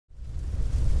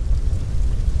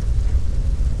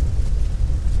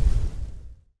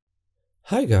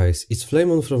Hi guys, it's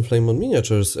Flameon from Flameon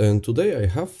Miniatures, and today I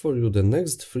have for you the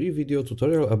next free video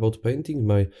tutorial about painting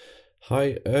my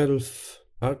High Elf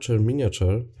Archer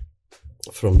miniature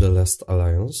from the Last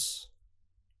Alliance,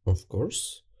 of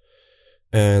course.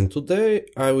 And today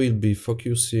I will be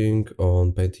focusing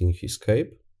on painting his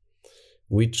cape,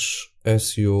 which,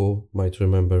 as you might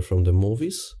remember from the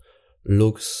movies,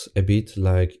 looks a bit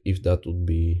like if that would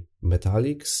be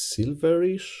metallic,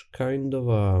 silverish kind of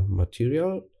a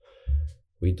material.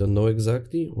 We don't know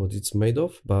exactly what it's made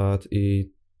of, but it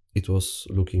was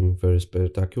looking very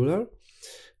spectacular.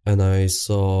 And I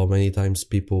saw many times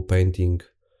people painting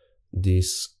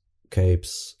these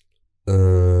capes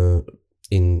in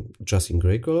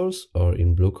gray colors or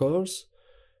in blue colors.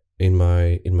 In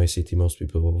my city, most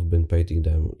people have been painting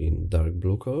them in dark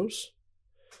blue colors.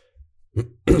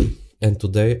 And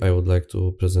today I would like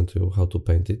to present to you how to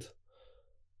paint it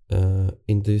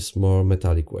in this more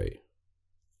metallic way.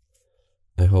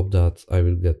 I hope that I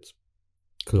will get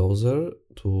closer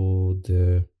to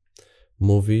the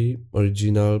movie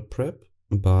original prep,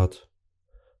 but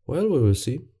well, we will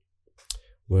see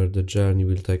where the journey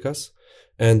will take us.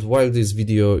 And while this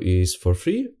video is for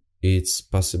free, it's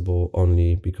possible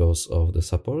only because of the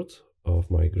support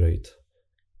of my great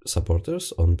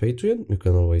supporters on Patreon. You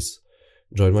can always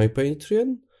join my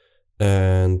Patreon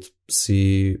and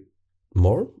see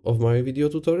more of my video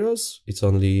tutorials. It's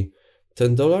only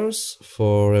 $10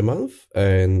 for a month,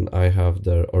 and I have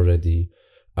there already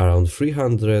around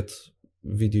 300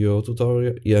 video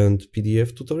tutorial and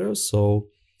PDF tutorials, so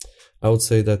I would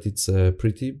say that it's a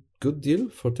pretty good deal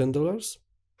for $10.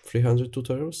 300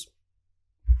 tutorials.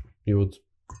 You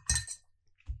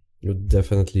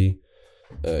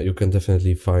can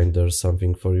definitely find there's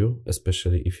something for you,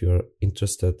 especially if you are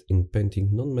interested in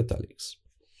painting non-metallics.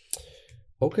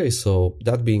 Okay, so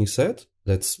that being said,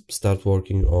 let's start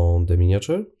working on the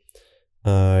miniature.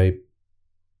 Oh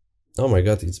my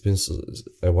god, it's been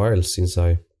a while since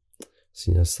I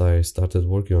started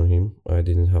working on him. I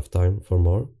didn't have time for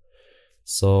more.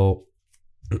 So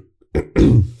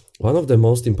one of the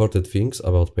most important things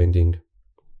about painting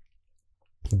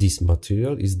this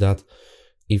material is that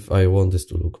if I want this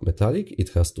to look metallic,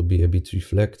 it has to be a bit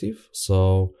reflective.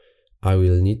 So I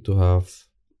will need to have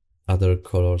other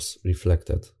colors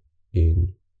reflected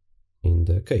in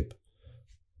the cape.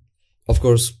 Of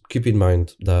course, keep in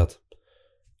mind that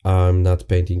I'm not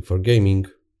painting for gaming.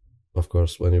 Of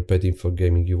course, when you're painting for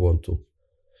gaming, you want to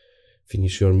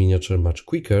finish your miniature much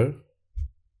quicker.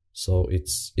 So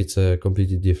it's a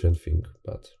completely different thing,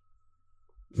 but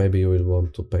maybe you will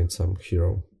want to paint some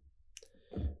hero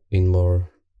in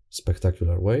more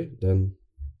spectacular way, then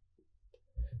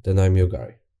I'm your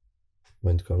guy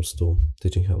when it comes to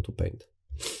teaching how to paint.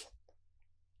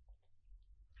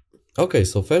 Okay,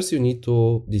 so first you need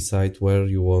to decide where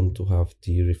you want to have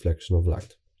the reflection of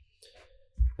light.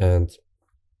 And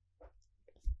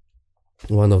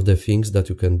one of the things that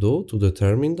you can do to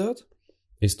determine that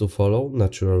is to follow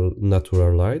natural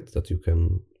light that you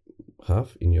can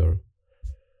have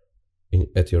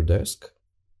at your desk.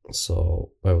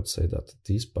 So I would say that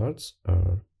these parts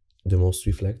are the most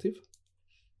reflective.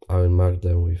 I will mark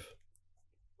them with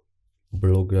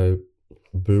blue-gray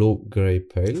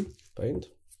pale paint.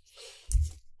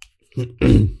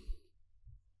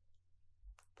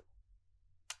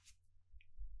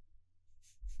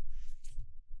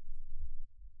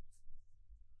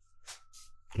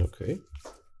 Okay.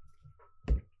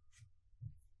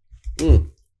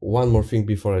 One more thing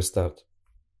before I start.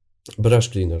 Brush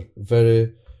cleaner,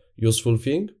 very useful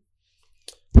thing.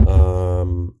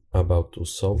 I'm about to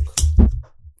soak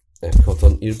a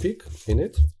cotton earpick in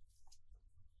it.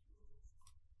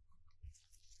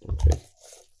 Okay.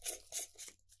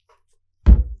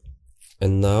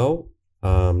 And now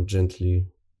I'm gently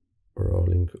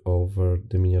rolling over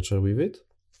the miniature with it.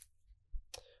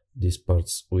 These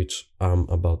parts which I'm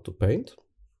about to paint.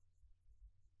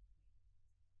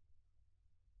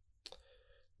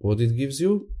 What it gives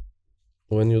you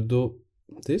when you do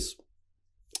this,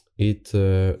 it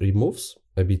removes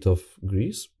a bit of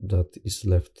grease that is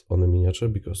left on the miniature,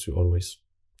 because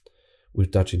we're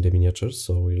touching the miniatures,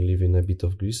 so we're leaving a bit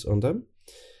of grease on them.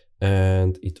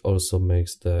 And it also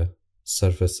makes the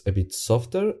surface a bit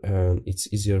softer, and it's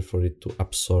easier for it to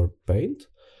absorb paint.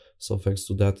 So thanks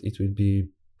to that, it will be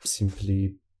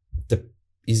simply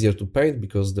easier to paint,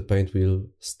 because the paint will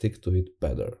stick to it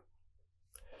better.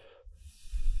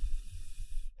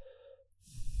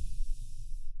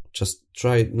 Just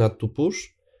try not to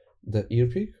push the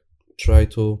earpick, try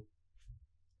to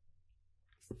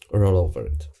roll over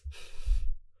it.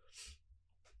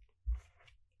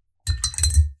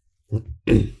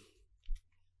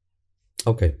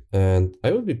 Okay, and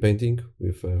I will be painting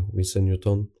with a Winsor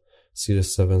Newton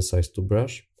Series 7 size 2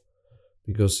 brush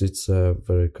because it's a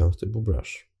very comfortable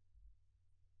brush.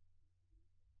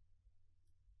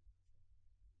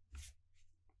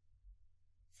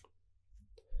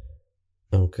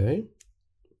 Okay,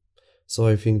 so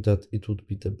I think that it would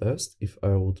be the best if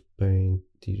I would paint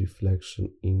the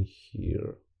reflection in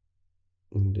here,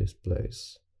 in this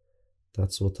place.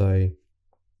 That's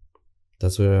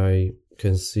where I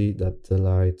can see that the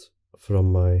light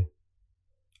from my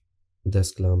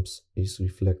desk lamps is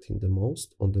reflecting the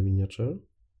most on the miniature.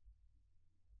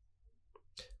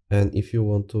 And if you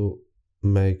want to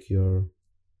make your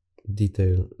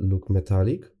detail look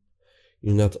metallic,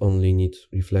 you not only need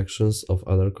reflections of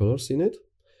other colors in it,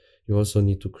 you also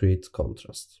need to create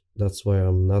contrast. That's why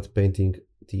I'm not painting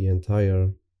the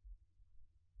entire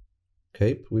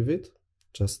cape with it,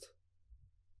 just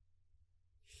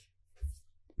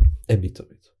a bit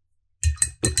of it.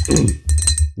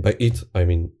 By it, I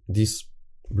mean this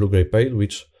blue-gray pale,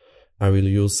 which I will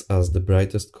use as the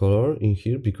brightest color in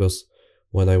here, because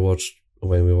when we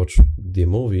watch the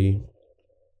movie,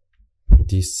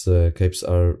 these capes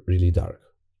are really dark.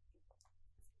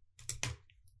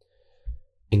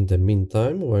 In the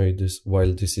meantime, while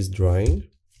this is drying,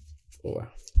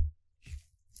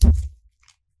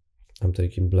 I'm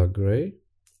taking black-gray.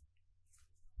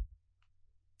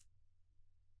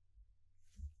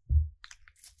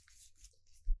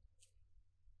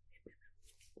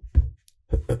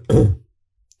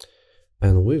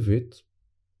 And with it,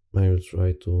 I will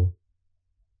try to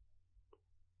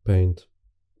paint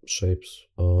shapes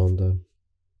on the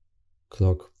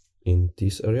cloak in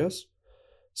these areas.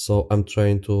 So I'm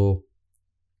trying to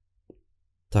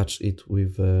touch it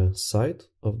with the side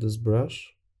of this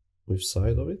brush, with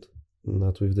side of it,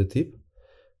 not with the tip.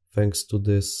 Thanks to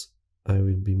this, I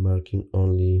will be marking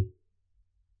only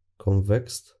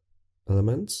convex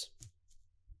elements.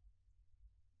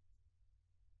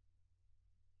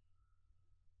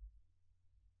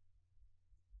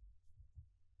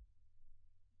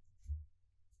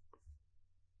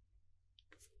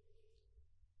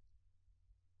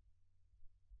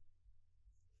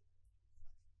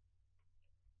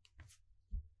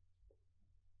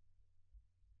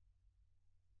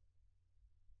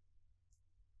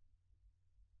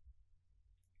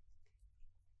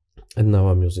 And now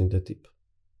I'm using the tip.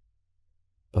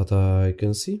 But I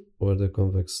can see where the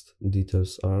convex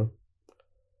details are.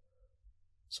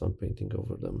 So I'm painting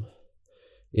over them.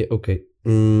 Yeah, okay.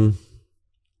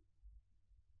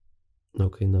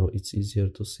 Okay, now it's easier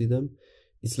to see them.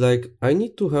 It's like I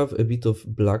need to have a bit of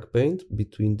black paint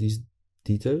between these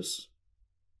details,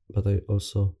 but I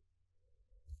also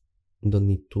don't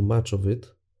need too much of it,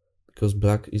 because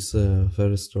black is a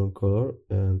very strong color,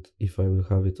 and if I will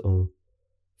have it on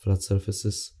flat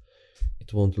surfaces,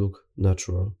 it won't look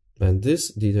natural. And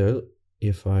this detail,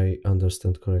 if I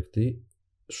understand correctly,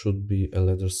 should be a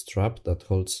leather strap that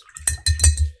holds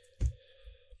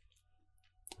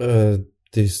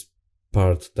this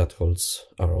part that holds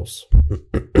arrows.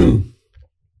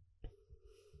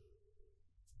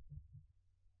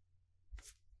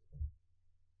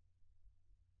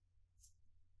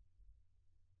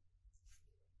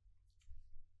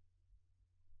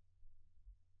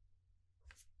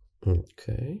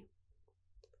 Okay.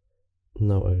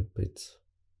 Now I paint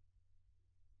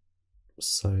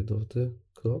side of the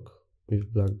clock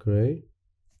with black gray,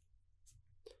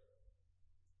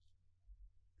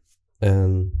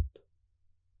 and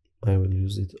I will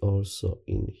use it also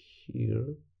in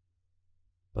here,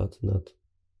 but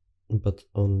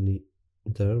only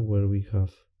there where we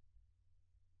have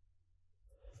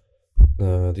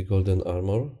the golden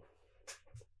armor,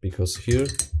 because here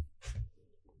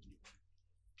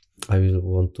I will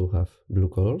want to have blue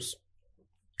colors.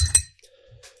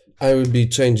 I will be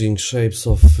changing shapes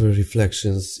of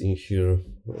reflections in here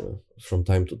from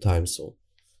time to time, so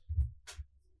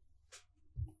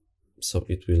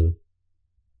it will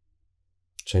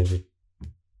change the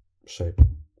shape.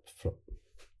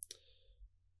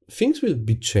 Things will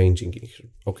be changing in here.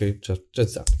 Okay, just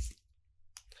that.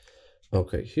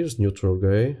 Okay, here's neutral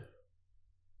gray.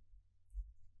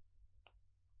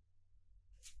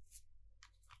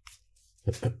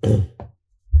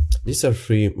 These are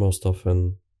three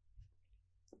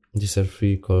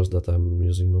colors that I'm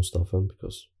using most often,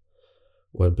 because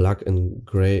well, black and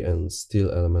gray and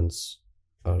steel elements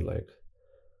are like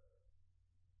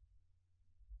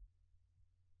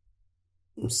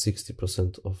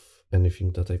 60% of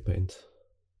anything that I paint.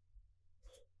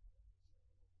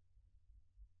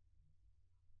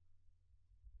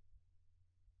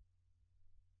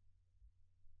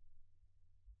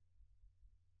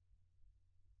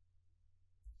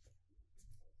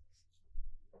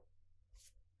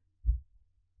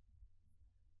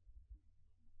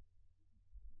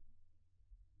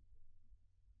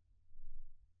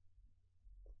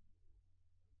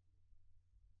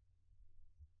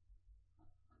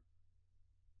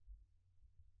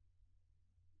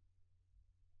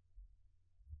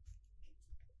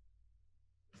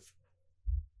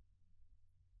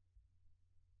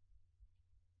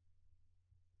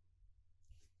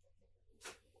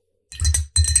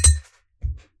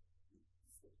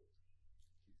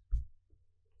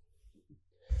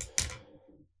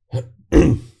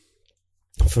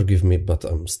 Forgive me, but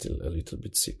I'm still a little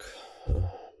bit sick.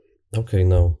 Okay,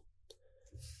 now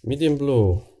medium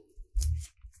blue.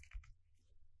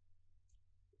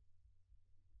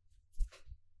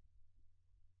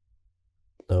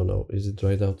 No, is it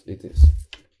dried out? It is.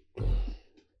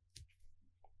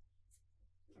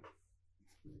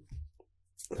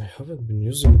 I haven't been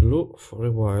using blue for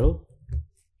a while.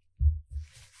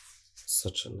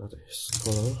 Such a nice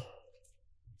color.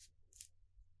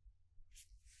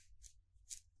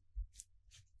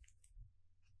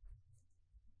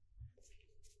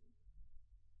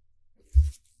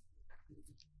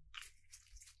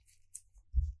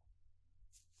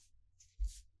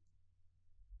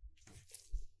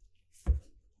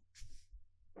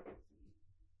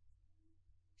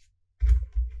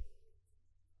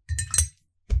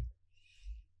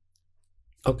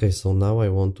 Okay, so now I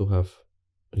want to have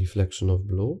reflection of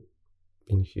blue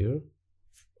in here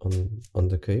on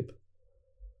the cape.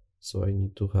 So I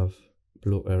need to have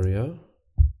blue area.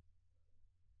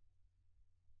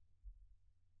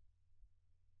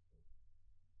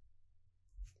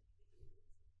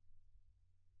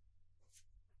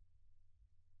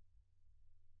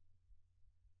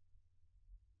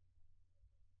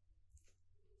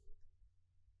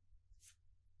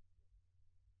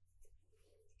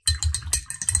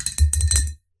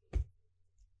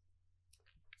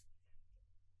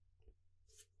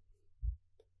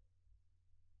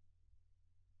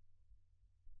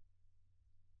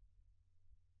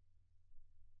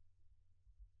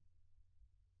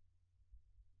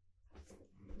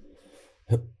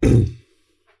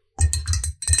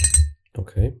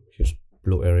 Okay, here's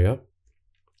blue area.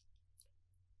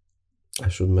 I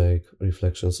should make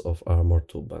reflections of armor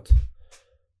too, but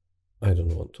I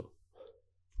don't want to.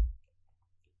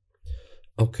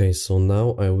 Okay, so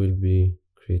now I will be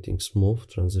creating smooth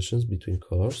transitions between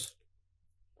colors.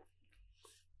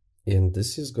 And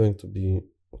this is going to be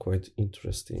quite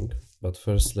interesting. But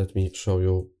first, let me show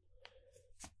you,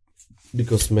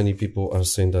 because many people are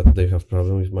saying that they have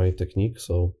problem with my technique.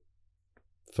 So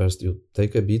first you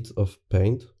take a bit of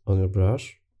paint on your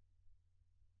brush.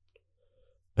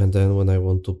 And then when I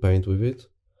want to paint with it,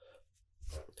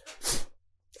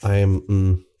 I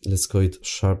am, let's call it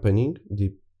sharpening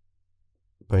the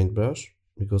paintbrush,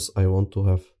 because I want to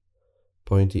have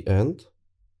pointy end.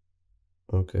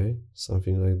 Okay,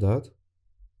 something like that.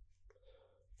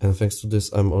 And thanks to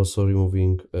this, I'm also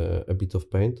removing a bit of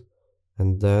paint.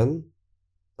 And then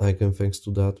I can, thanks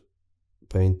to that,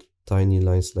 paint tiny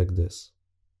lines like this.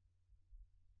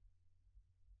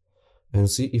 And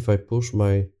see, if I push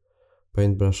my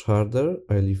paintbrush harder,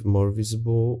 I leave more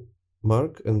visible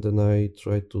mark, and then I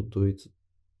try to do it,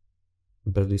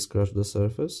 barely scratch the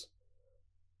surface,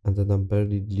 and then I'm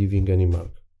barely leaving any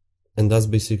mark. And that's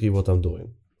basically what I'm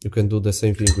doing. You can do the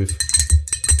same thing with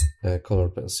color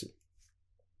pencil.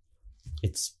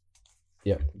 It's,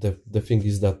 yeah, the thing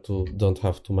is that to don't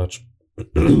have too much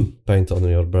paint on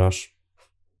your brush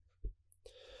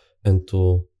and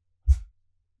to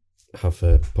have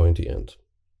a pointy end.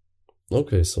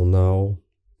 Okay, so now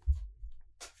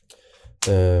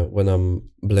when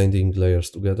I'm blending layers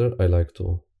together, I like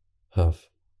to have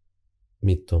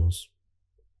midtones.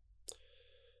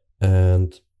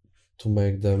 And to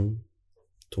make them,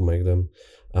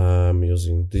 I'm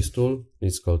using this tool.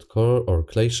 It's called Color or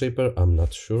Clay Shaper. I'm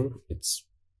not sure. It's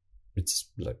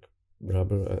like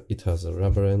rubber. It has a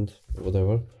rubber end,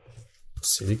 whatever.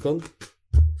 Silicone.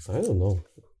 I don't know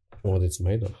what it's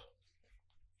made of.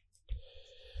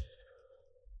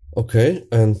 Okay,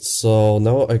 and so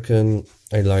now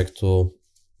I like to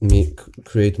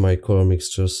create my color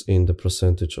mixtures in the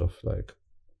percentage of like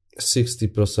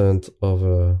 60% of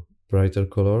a brighter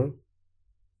color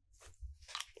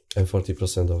and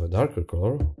 40% of a darker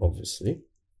color, obviously.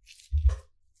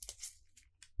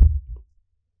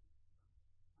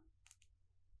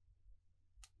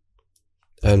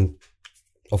 And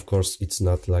of course, it's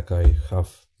not like I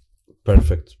have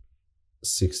perfect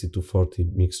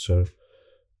 60-40 mixture.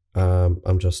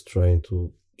 I'm just trying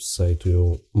to say to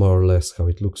you more or less how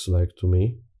it looks like to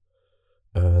me.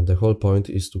 The whole point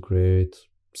is to create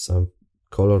some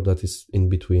color that is in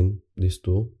between these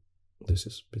two. This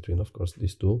is between, of course,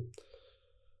 these two,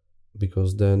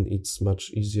 because then it's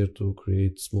much easier to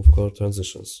create smooth color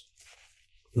transitions.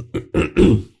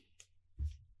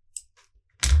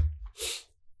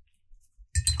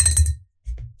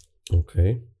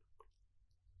 Okay.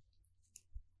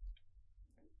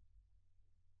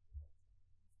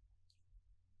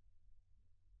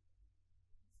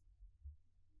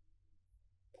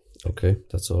 Okay,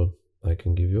 that's all I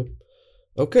can give you.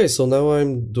 Okay, so now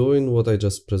I'm doing what I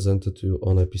just presented to you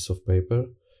on a piece of paper.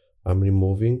 I'm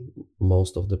removing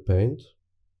most of the paint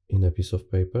in a piece of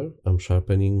paper. I'm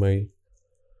sharpening my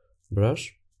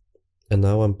brush, and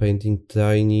now I'm painting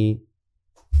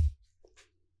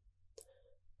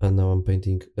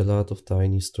a lot of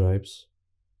tiny stripes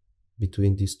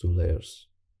between these two layers.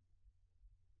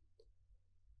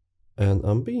 And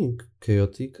I'm being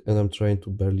chaotic and I'm trying to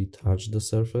barely touch the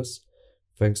surface.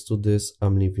 Thanks to this,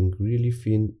 I'm leaving really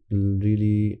thin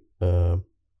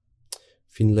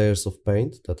layers of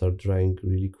paint that are drying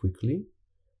really quickly.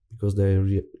 Because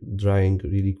they're drying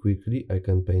really quickly, I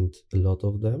can paint a lot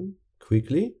of them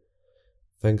quickly.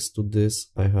 Thanks to this,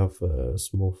 I have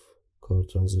smooth color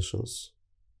transitions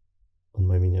on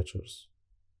my miniatures.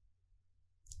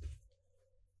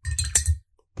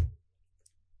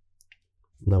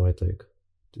 Now I take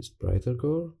this brighter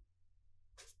color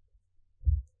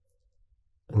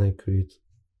and I create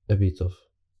a bit of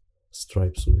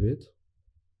stripes with it.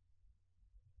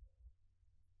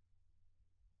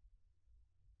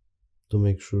 To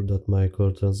make sure that my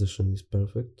color transition is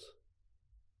perfect.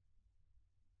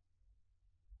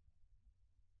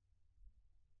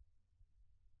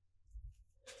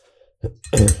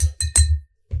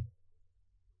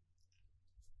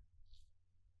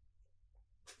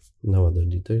 Now other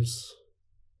details.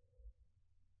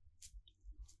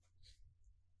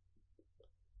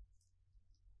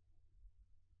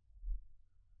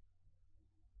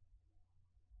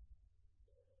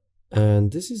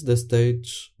 And this is the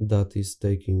stage that is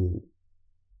taking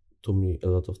to me a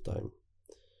lot of time.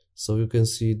 So you can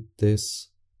see this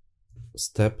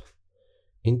step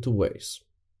in two ways.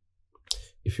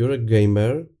 If you're a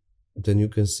gamer, then you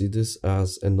can see this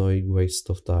as an annoying waste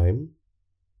of time,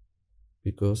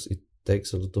 because it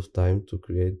takes a lot of time to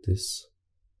create this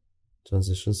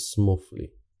transition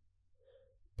smoothly.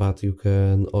 But you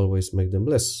can always make them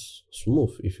less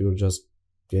smooth if you're just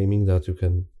gaming, that you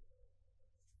can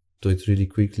do it really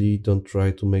quickly. Don't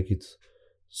try to make it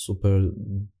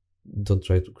don't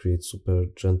try to create super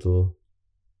gentle,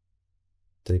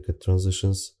 delicate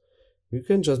transitions. You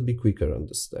can just be quicker on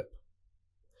this step.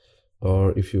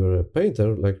 Or if you're a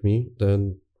painter like me,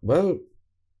 then, well,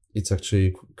 it's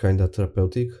actually kind of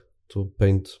therapeutic to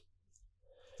paint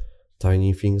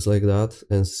tiny things like that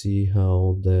and see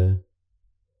how the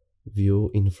view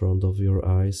in front of your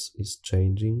eyes is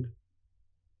changing.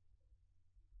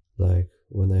 Like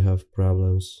when I have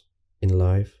problems in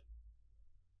life,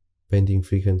 painting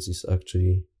freehands is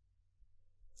actually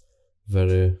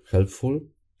very helpful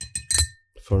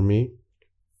for me,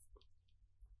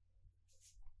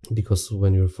 because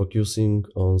when you're focusing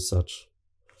on such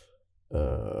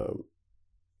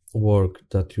work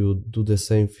that you do the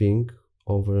same thing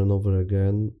over and over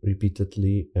again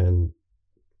repeatedly, and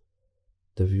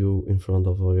the view in front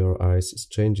of your eyes is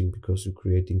changing because you're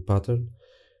creating pattern,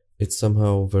 it's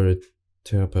somehow very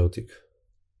therapeutic.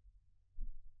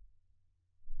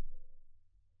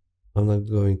 I'm not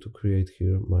going to create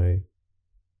here my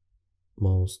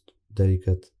most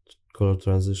delicate color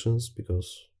transitions,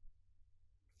 because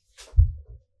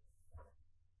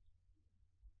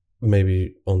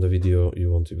maybe on the video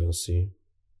you won't even see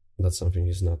that something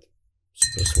is not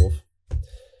super smooth.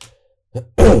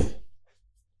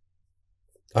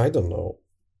 I don't know.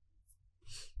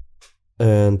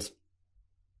 And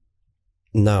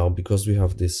now, because we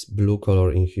have this blue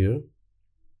color in here,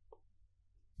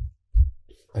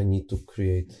 I need to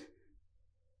create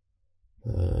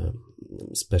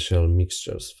special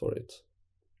mixtures for it.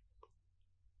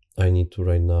 I need to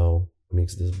right now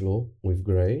mix this blue with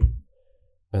gray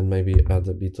and maybe add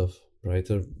a bit of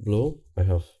brighter blue. I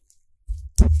have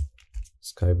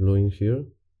sky blue in here.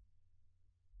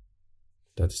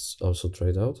 That is also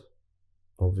tried out,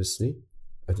 obviously.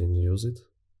 I didn't use it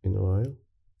in a while.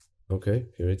 Okay,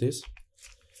 here it is.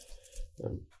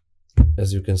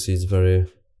 As you can see, it's very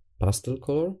pastel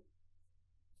color,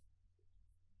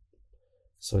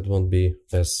 so it won't be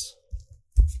as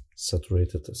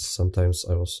saturated as sometimes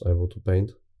I was able to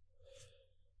paint.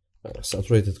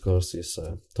 Saturated colors is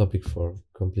a topic for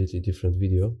completely different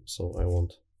video, so I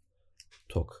won't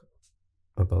talk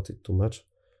about it too much.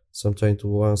 So I'm trying to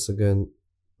once again,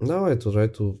 now I try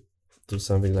to do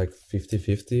something like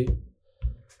 50-50.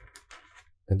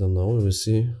 I don't know, we'll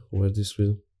see where this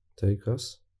will take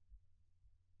us.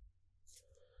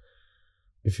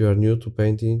 If you are new to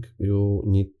painting, you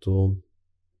need to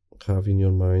have in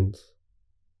your mind,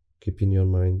 keep in your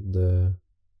mind the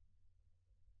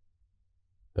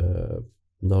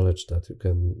knowledge that you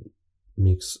can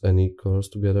mix any colors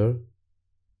together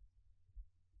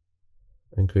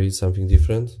and create something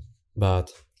different.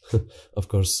 But of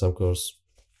course, some colors,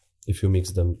 if you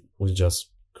mix them, will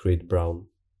just create brown.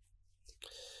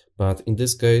 But in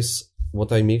this case,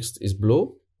 what I mixed is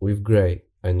blue with gray.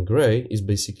 and gray is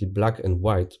basically black and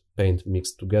white paint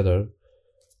mixed together.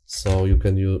 So you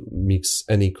can mix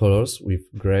any colors with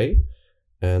gray,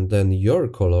 and then your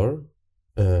color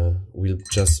will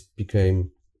just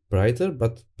become brighter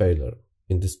but paler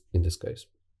in this case,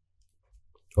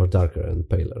 or darker and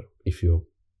paler if you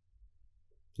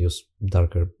use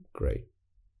darker gray.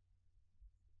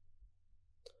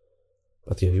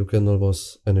 But yeah, you can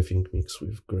almost anything mix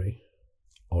with gray,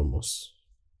 almost.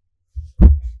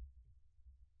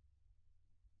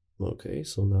 Okay,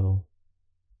 so now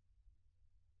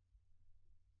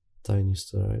tiny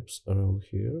stripes around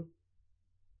here.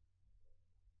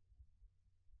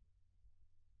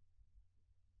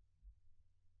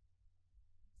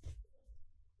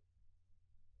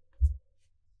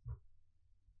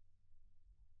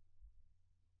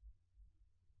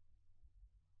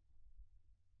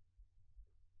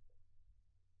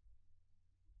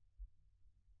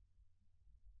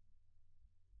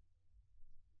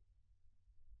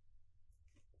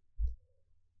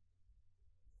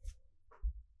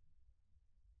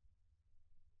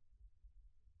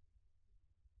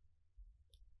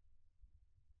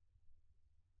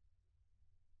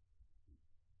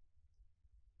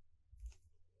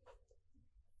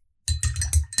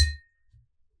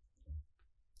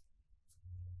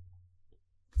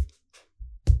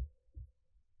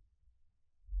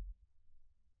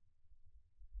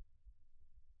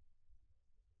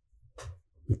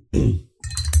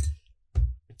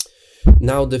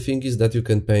 Now the thing is that you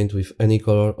can paint with any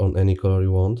color on any color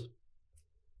you want.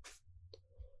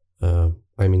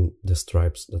 I mean the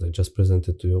stripes that I just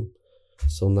presented to you.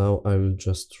 So now I will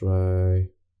just try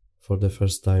for the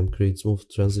first time create smooth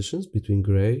transitions between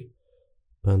gray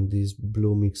and this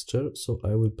blue mixture. So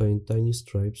I will paint tiny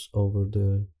stripes over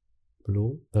the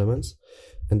blue elements.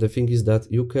 And the thing is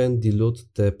that you can dilute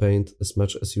the paint as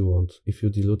much as you want. If you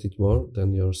dilute it more,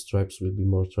 then your stripes will be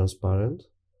more transparent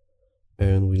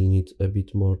and will need a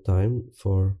bit more time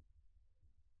for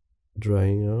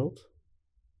drying out.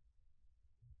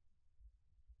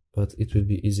 But it will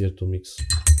be easier to mix,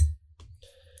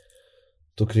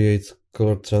 to create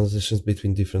color transitions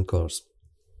between different colors.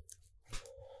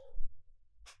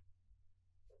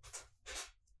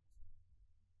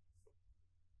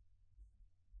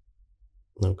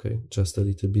 Okay, just a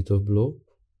little bit of blue.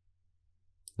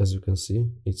 As you can see,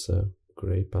 it's a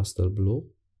gray pastel blue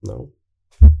now.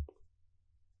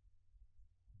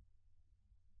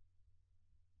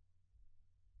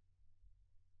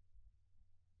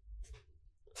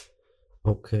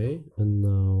 Okay, and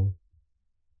now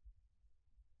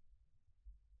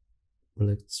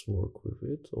let's work with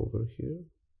it over here.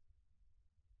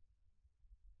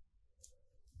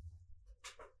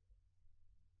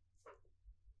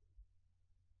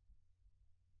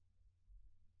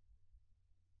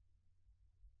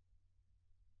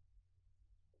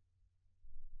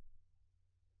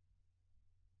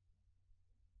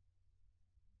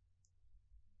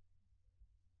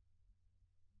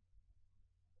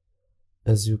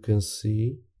 As you can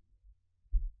see,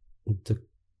 the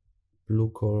blue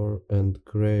color and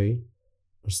gray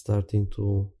are starting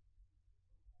to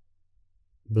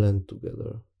blend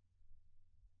together.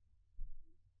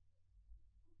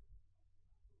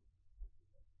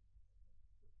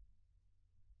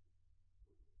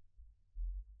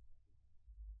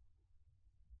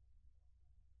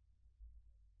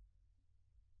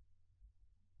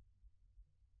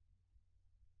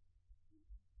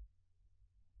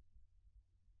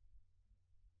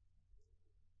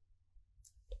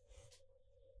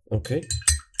 Okay.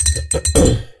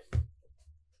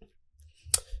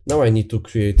 Now I need to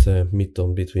create a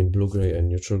midtone between blue-gray and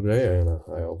neutral gray, and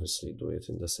I obviously do it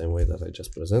in the same way that I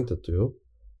just presented to you.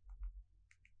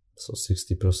 So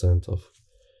 60% of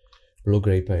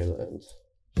blue-gray pale and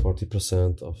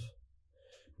 40% of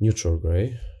neutral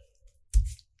gray.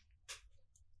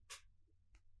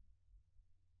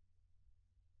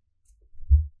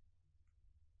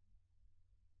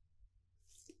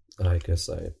 I guess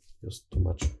I used too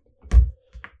much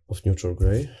of neutral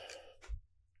gray.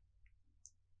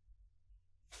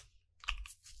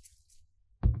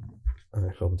 I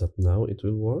hope that now it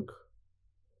will work.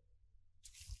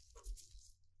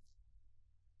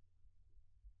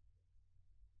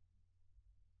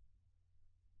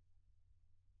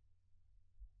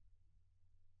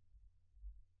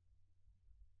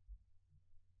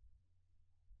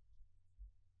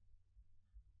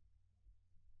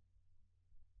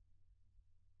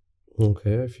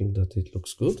 Okay, I think that it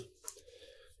looks good.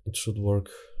 It should work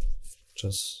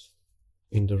just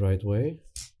in the right way.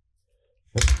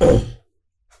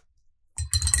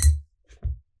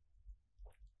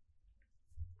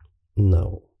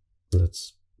 Now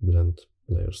let's blend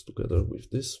layers together with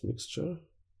this mixture.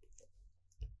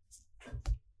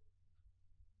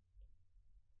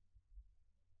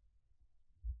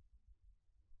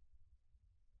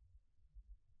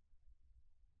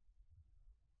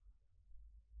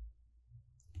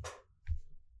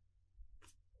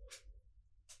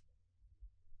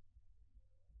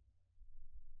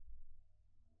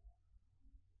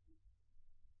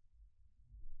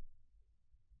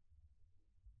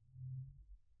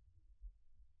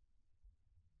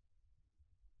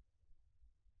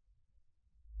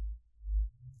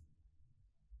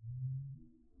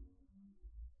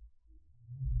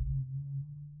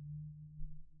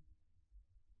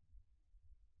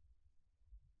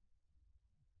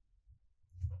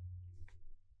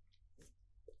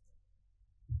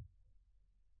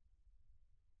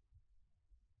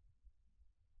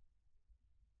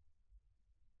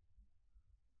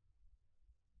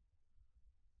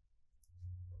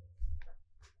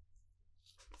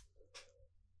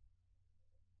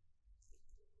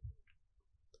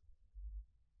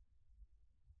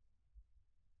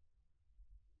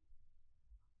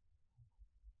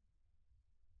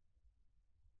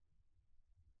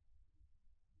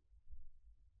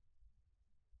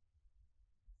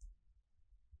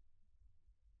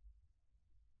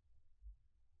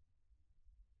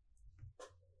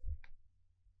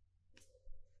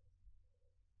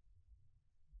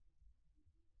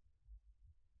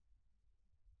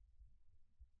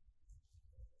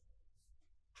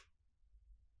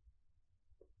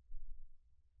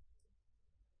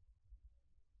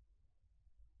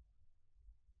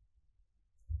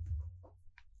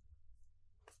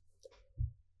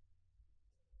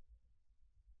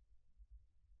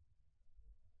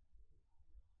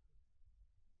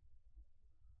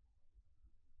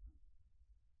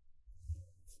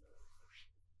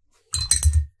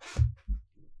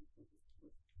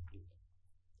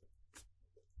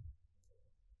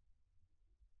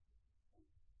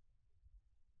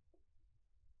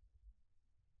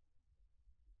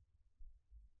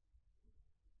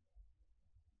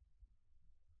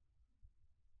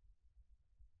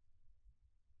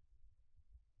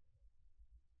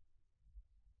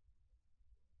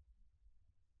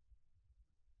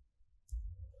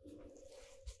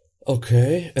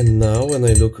 Okay, and now when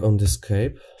I look on this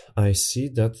cape, I see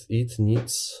that it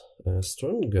needs a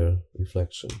stronger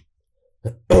reflection.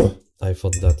 I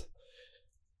thought that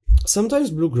sometimes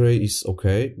blue-gray is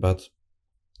okay, but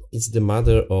it's the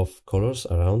matter of colors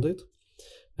around it.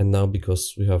 And now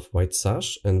because we have white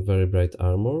sash and very bright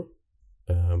armor,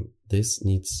 this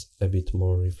needs a bit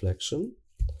more reflection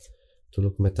to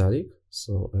look metallic.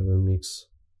 So I will mix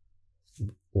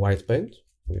white paint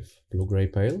with blue-gray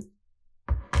pale.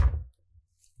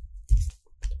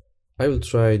 I will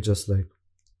try just like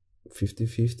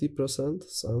 50-50%,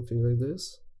 something like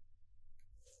this.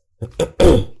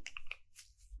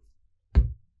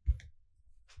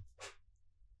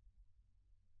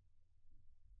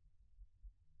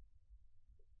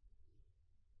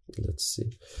 Let's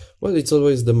see. Well, it's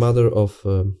always the matter of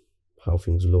how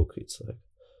things look. It's like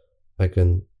I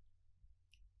can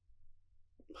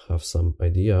have some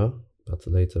idea, but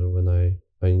later when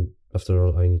after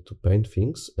all, I need to paint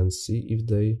things and see if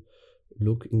they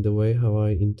look in the way how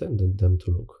I intended them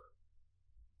to look.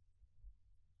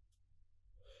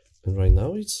 And right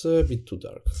now it's a bit too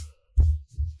dark.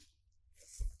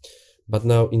 But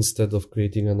now instead of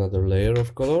creating another layer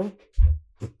of color,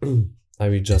 I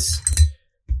will just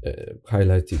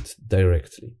highlight it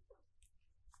directly.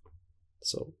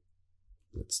 So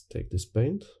let's take this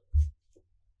paint.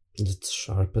 Let's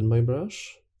sharpen my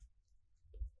brush.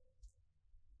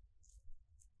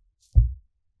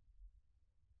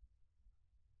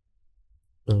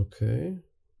 Okay.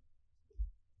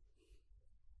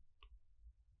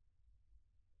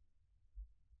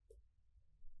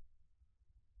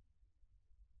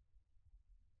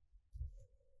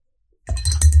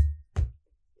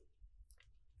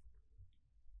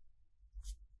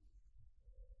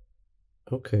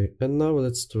 Okay, and now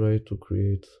let's try to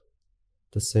create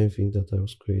the same thing that I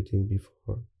was creating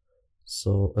before.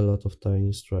 So a lot of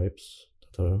tiny stripes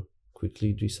that are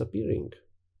quickly disappearing.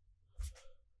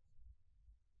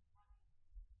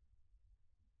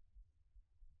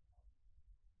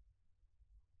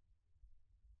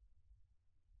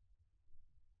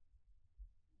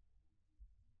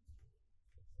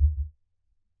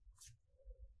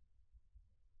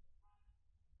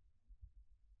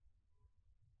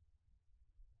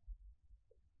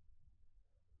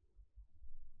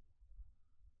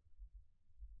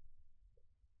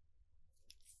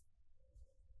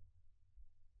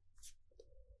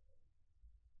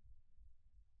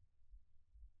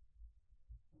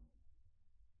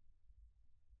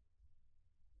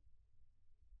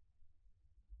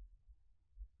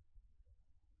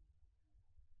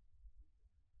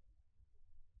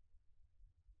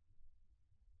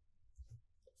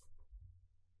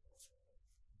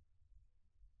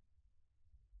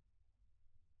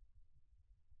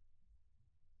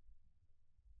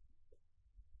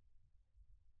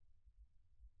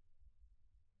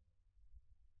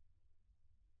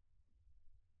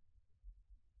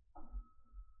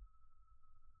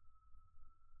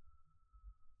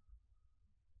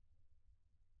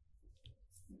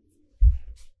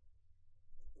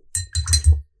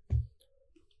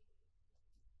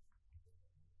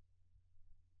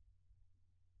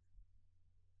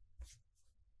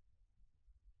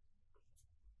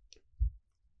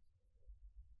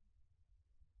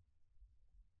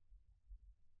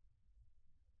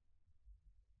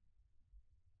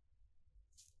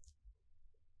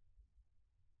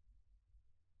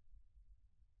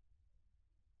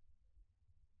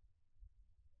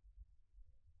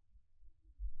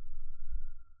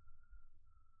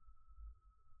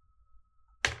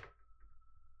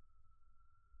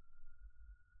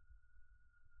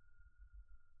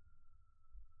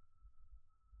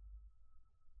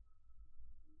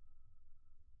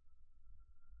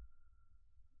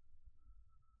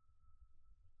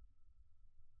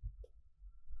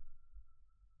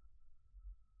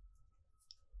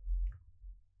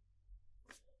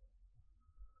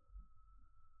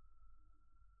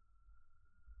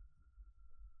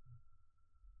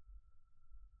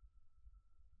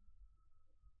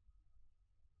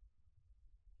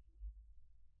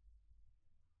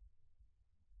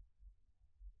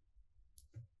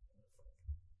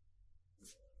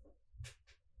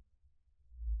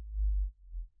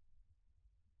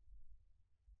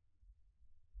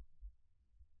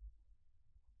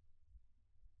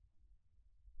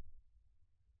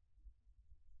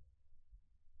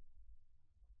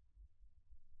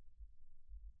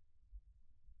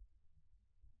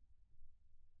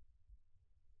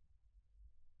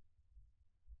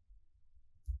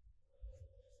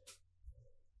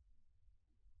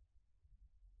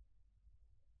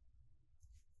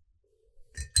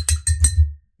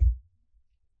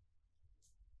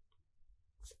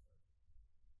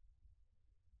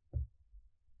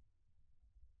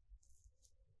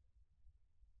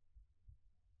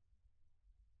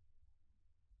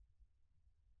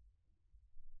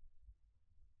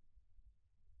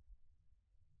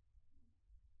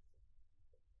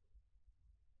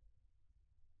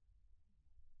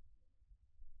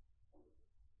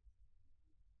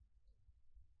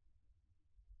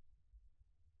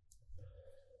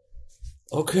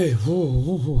 Okay.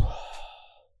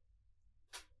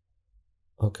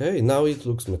 Okay, now it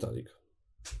looks metallic,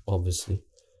 obviously.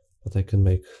 But I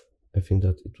think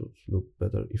that it would look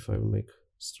better if I make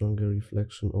stronger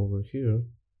reflection over here.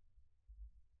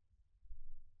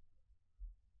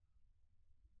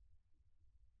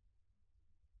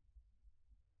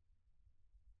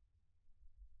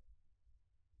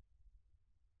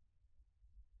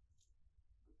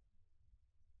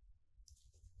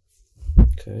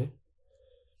 Okay.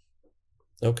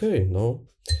 Okay, no.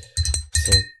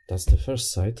 So that's the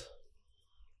first side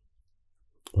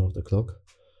of the clock.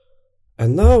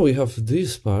 And now we have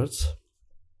these parts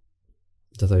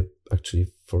that I actually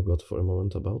forgot for a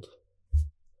moment about.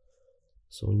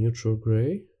 So neutral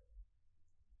gray.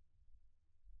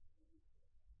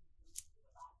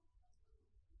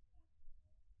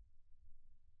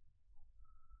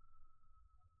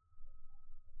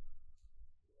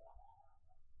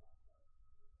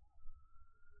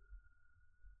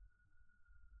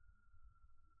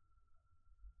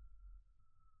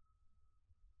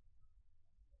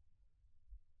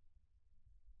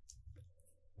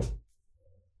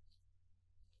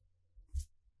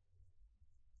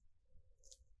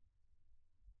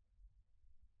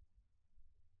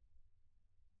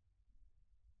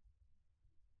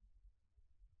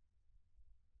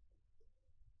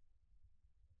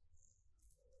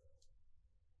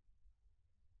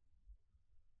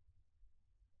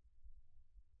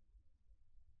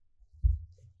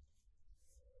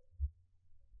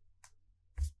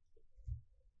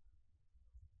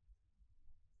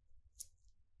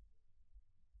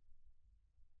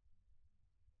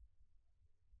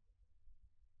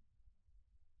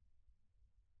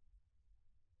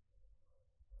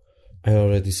 I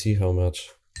already see how much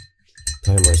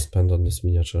time I spend on this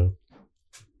miniature.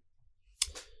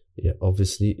 Yeah,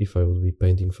 obviously, if I would be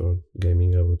painting for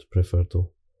gaming, I would prefer to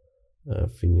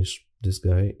finish this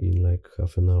guy in like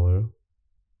half an hour.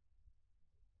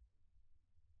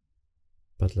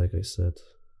 But like I said,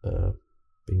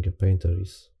 being a painter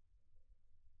is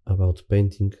about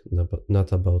painting,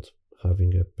 not about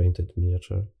having a painted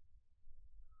miniature.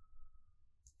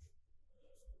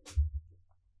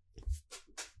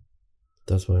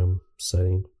 That's why I'm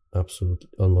selling absolutely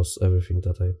almost everything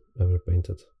that I ever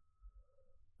painted.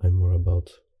 I'm more about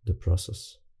the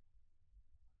process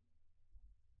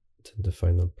than the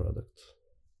final product.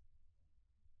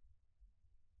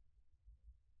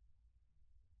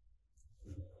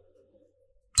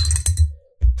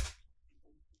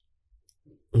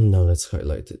 Now let's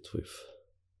highlight it with...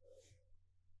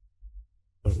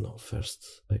 Or no,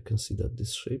 first I can see that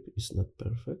this shape is not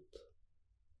perfect.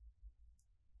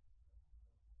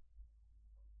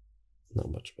 Now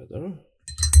much better.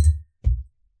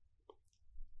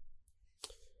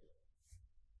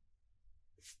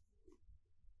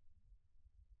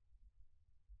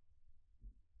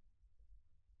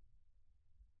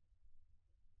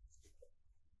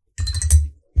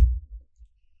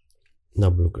 Now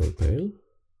blue gray pale.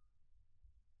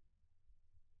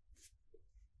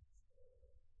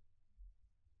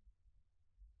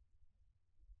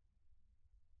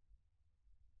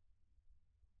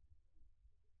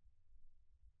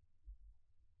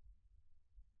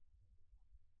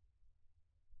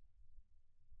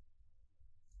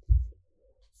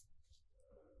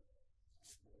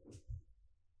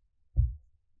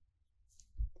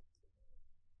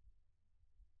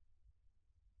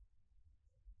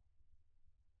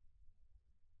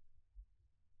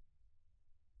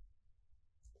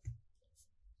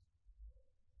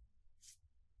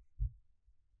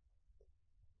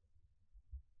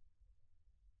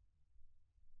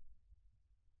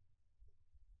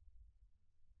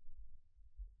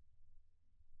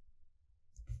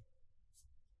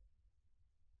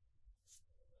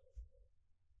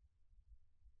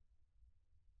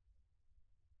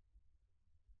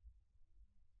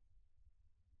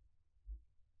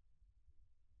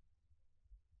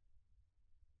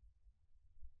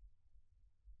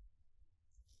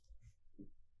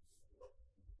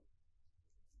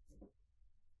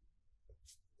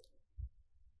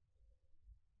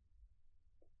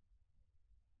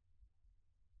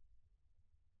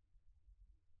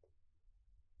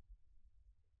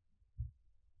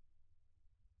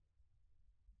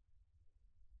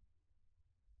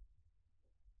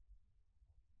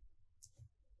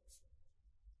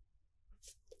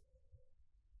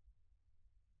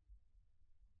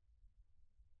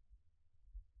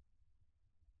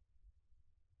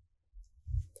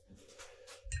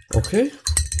 Okay,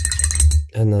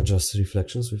 and now just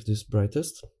reflections with this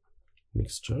brightest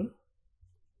mixture.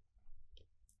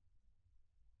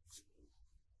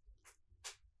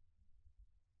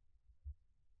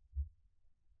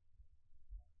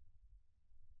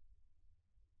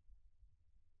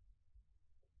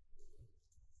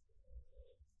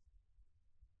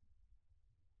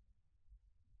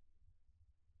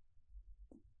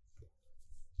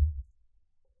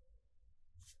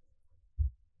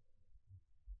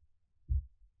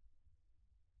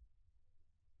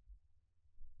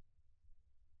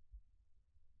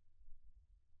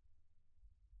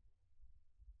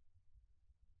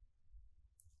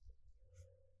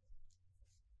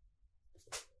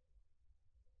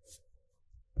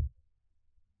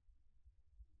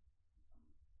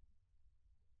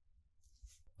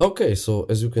 Okay, so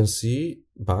as you can see,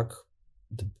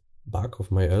 the back of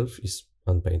my elf is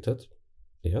unpainted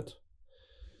yet.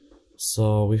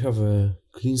 So we have a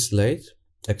clean slate,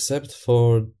 except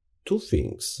for two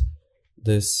things.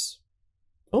 This,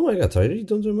 oh my god, I really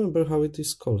don't remember how it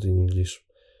is called in English.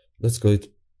 Let's call it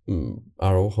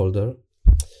arrow holder.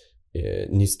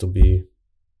 It needs to be,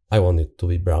 I want it to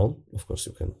be brown. Of course,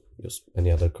 you can use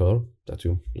any other color that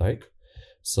you like.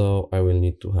 So I will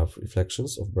need to have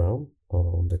reflections of brown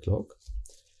on the cloak.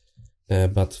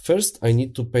 But first I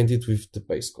need to paint it with the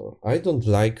base color. I don't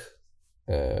like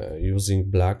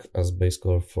using black as base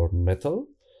color for metal,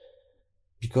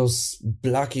 because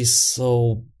black is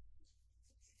so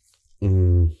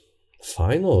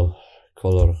final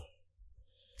color.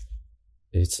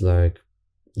 It's like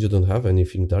you don't have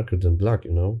anything darker than black,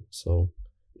 you know, so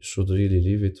you should really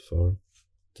leave it for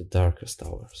the darkest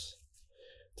hours,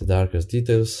 the darkest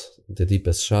details, the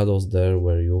deepest shadows, there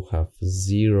where you have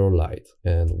zero light.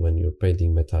 And when you're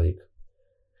painting metallic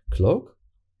cloak,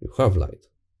 you have light,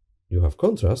 you have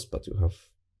contrast, but you have,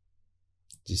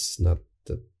 this is not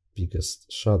the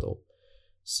biggest shadow.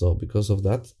 So because of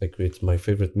that, I create my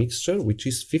favorite mixture, which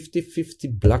is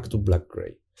 50-50 black to black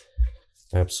gray.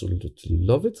 I absolutely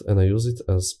love it, and I use it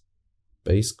as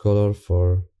base color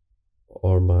for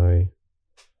all my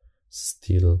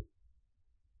steel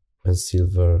and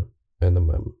silver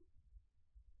NMM,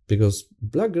 because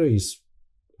black gray is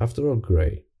after all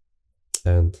gray,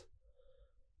 and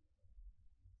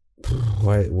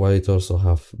while it also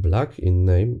have black in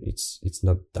name, it's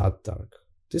not that dark.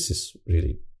 This is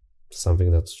really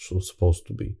something that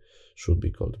should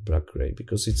be called black gray,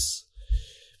 because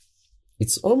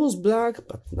it's almost black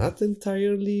but not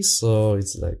entirely, so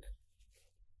it's like,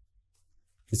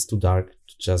 it's too dark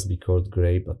to just be called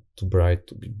gray, but too bright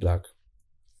to be black.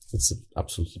 It's an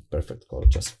absolutely perfect color,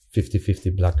 just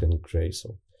 50-50 black and gray,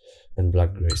 so, and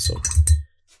black gray, so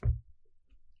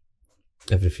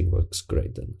everything works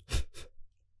great then.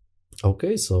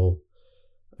 Okay, so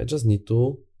I just need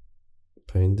to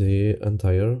paint the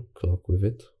entire clock with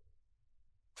it.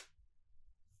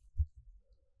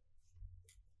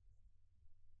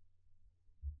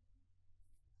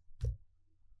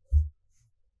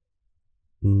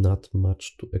 Not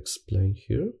much to explain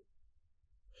here.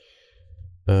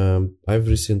 I've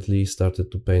recently started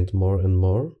to paint more and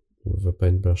more with a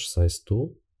paintbrush size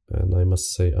 2, and I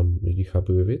must say I'm really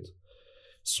happy with it.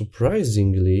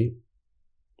 Surprisingly,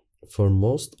 for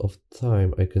most of the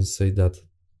time, I can say that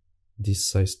this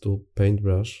size 2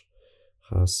 paintbrush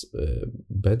has a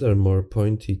better, more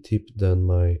pointy tip than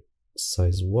my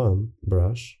size 1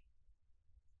 brush,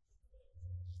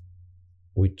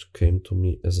 which came to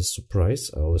me as a surprise.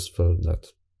 I always thought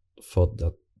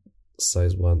that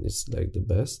size 1 is like the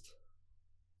best,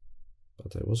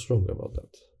 but I was wrong about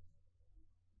that.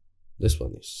 This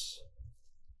one is.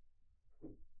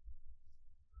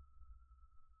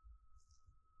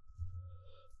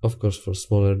 Of course, for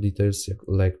smaller details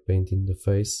like painting a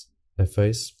face,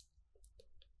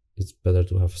 it's better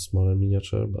to have a smaller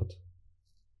miniature, but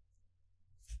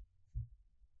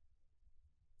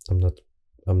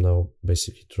I'm now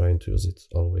basically trying to use it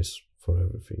always for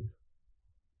everything.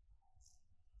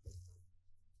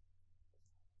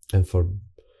 And for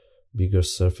bigger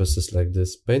surfaces like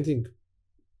this, painting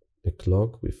a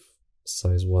clock with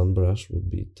size 1 brush would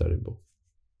be terrible.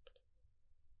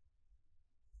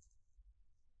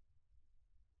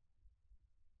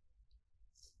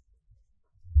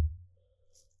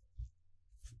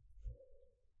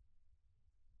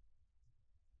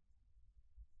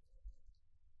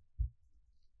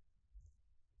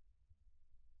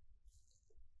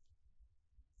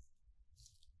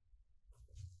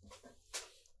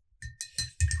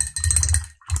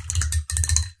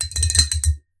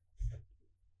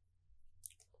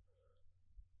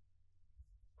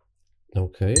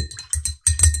 Okay.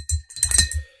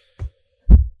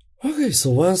 Okay, so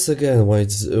once again,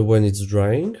 when it's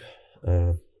drying,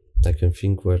 I can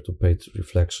think where to paint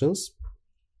reflections.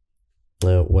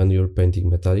 When you're painting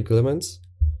metallic elements,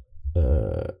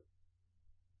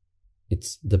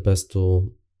 it's the best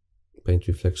to paint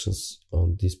reflections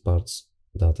on these parts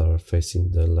that are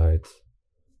facing the light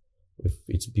with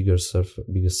its biggest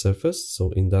surface.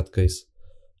 So in that case,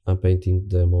 I'm painting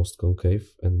the most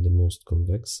concave and the most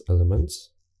convex elements,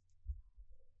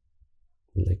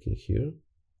 like in here.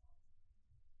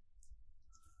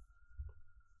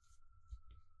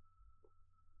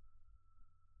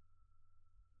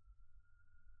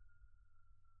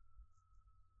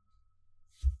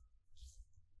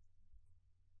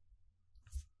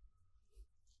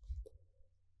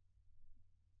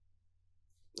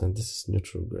 And this is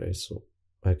neutral gray, so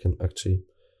I can actually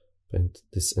paint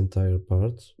this entire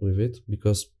part with it,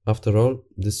 because after all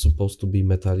this is supposed to be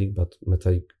metallic, but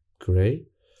metallic gray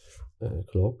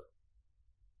cloak.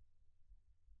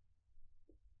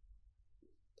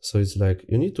 So it's like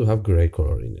you need to have gray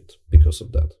color in it because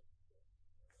of that.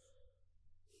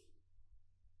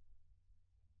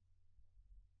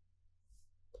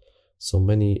 So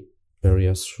many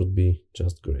areas should be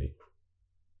just gray.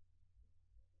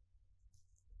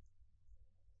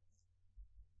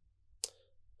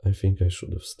 I think I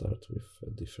should have started with a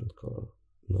different color,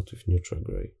 not with neutral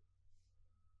gray.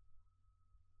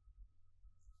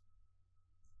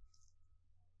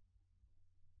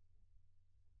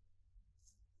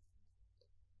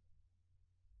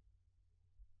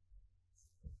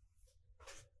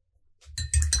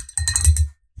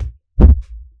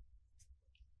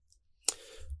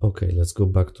 Okay, let's go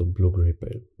back to blue-gray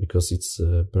pale, because it's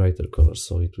a brighter color,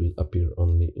 so it will appear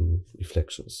only in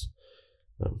reflections.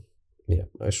 Yeah,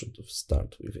 I should have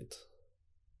started with it.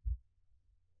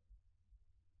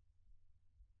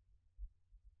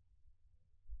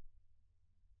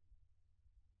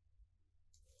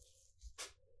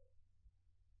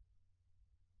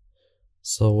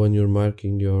 So when you're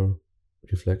marking your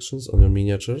reflections on your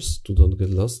miniatures to don't get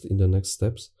lost in the next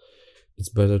steps, it's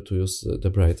better to use the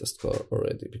brightest color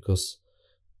already, because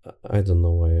I don't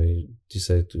know why I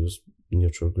decided to use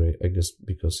neutral gray. I guess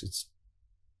because it's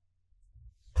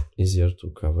easier to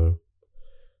cover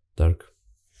dark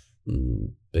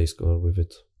base color with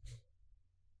it.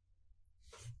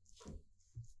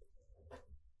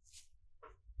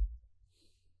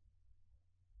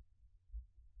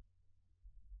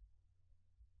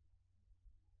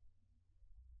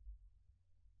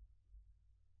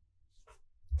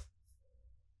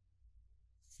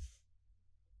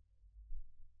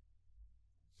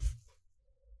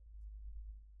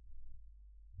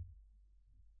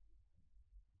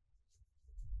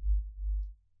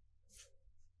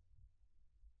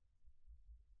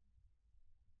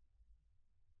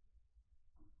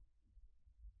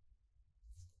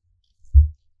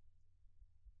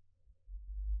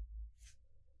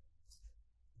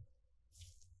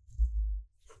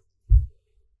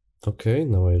 Okay,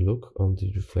 now I look on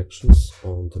the reflections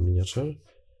on the miniature,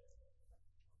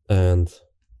 and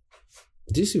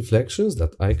these reflections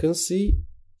that I can see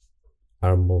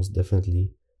are most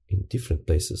definitely in different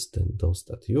places than those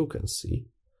that you can see.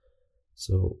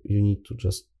 So you need to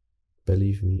just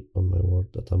believe me on my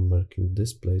word that I'm marking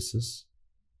these places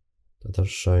that are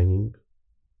shining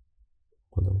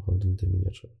when I'm holding the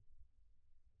miniature.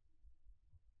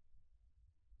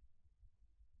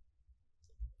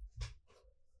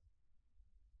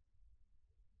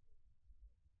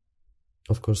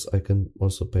 Of course, I can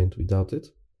also paint without it,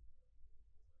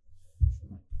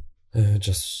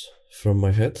 just from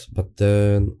my head, but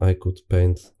then I could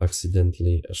paint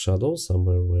accidentally a shadow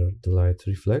somewhere where the light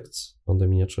reflects on the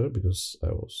miniature, because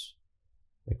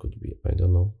I could be, I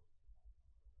don't know,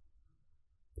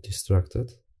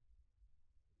 distracted.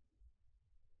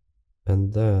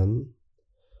 And then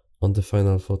on the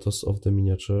final photos of the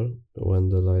miniature, when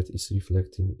the light is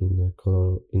reflecting in a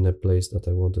color, in a place that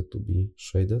I wanted to be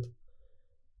shaded,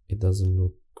 it doesn't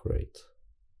look great.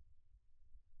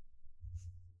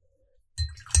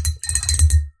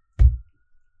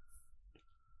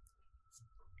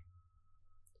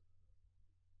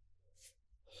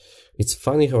 It's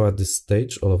funny how at this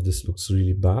stage all of this looks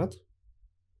really bad,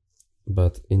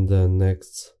 but in the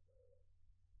next,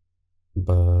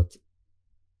 but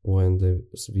when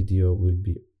this video will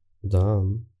be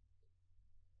done,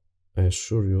 I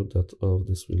assure you that all of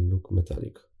this will look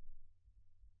metallic.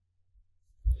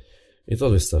 It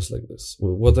always starts like this.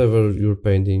 Whatever you're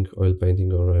painting, oil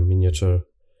painting or a miniature,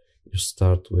 you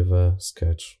start with a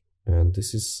sketch, and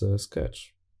this is a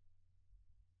sketch.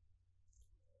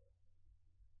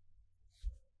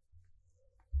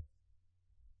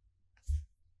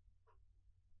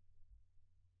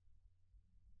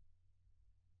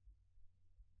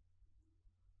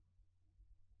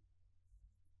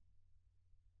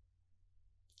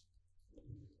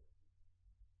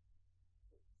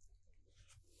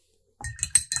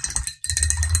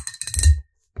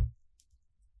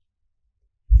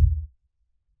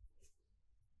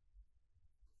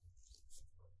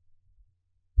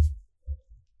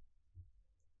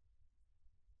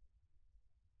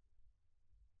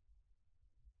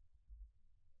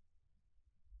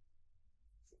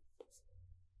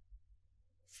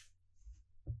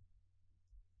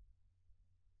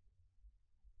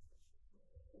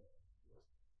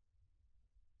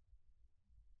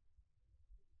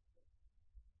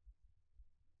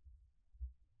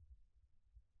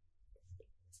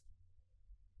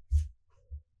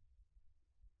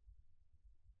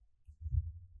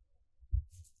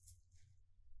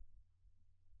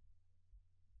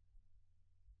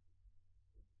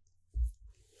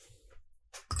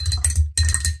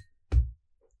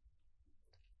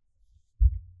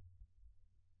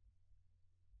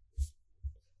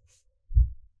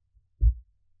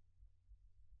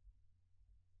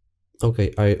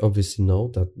 Okay, I obviously know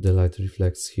that the light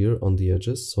reflects here on the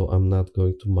edges, so I'm not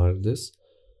going to mark this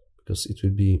because it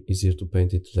will be easier to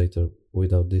paint it later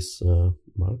without these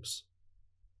marks.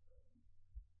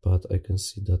 But I can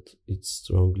see that it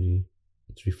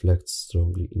reflects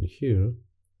strongly in here.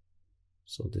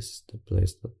 So this is the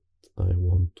place that I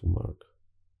want to mark.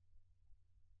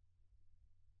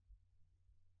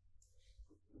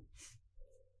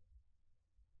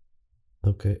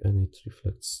 Okay, and it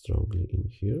reflects strongly in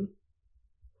here.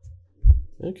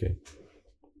 Okay.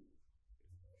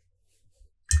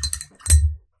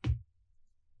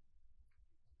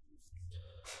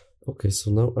 Okay,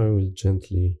 so now I will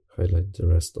gently highlight the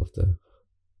rest of the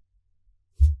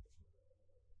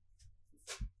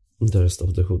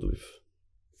hood with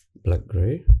black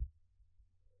gray.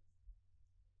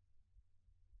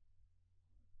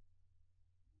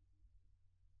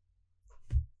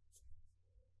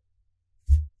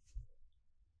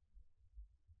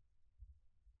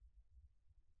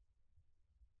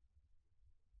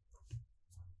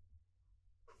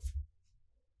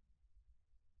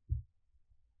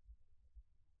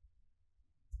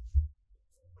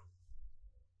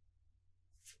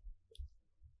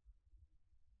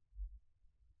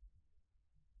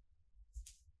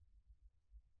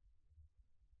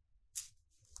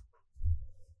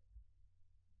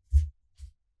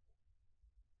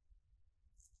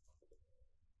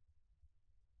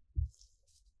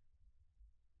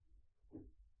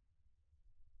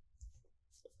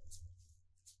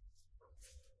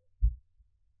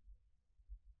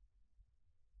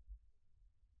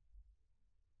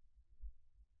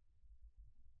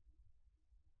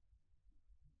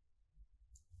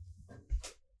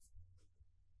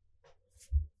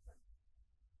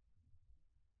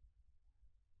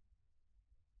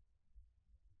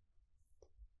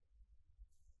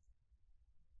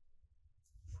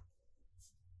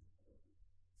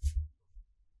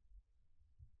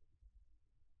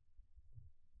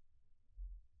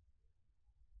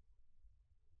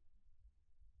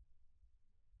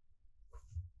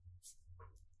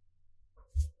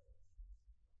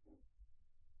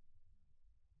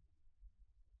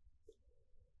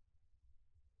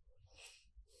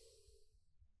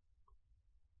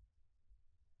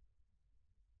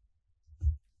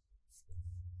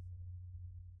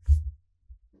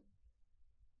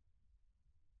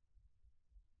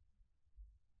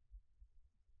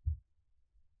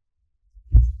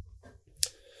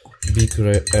 Big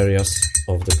areas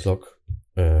of the cloak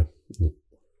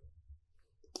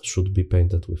should be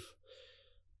painted with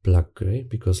black gray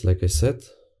because, like I said,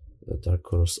 the dark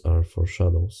colors are for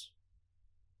shadows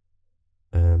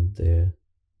and the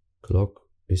cloak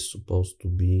is supposed to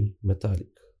be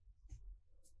metallic.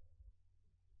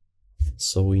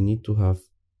 So we need to have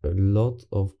a lot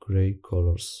of gray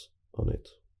colors on it.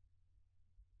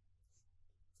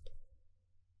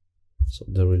 So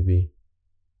there will be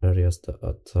areas that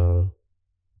are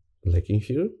lacking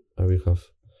here. I will have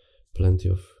plenty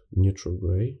of neutral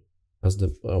gray as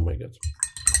the, oh my god,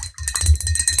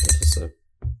 that was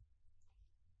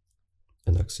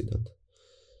an accident.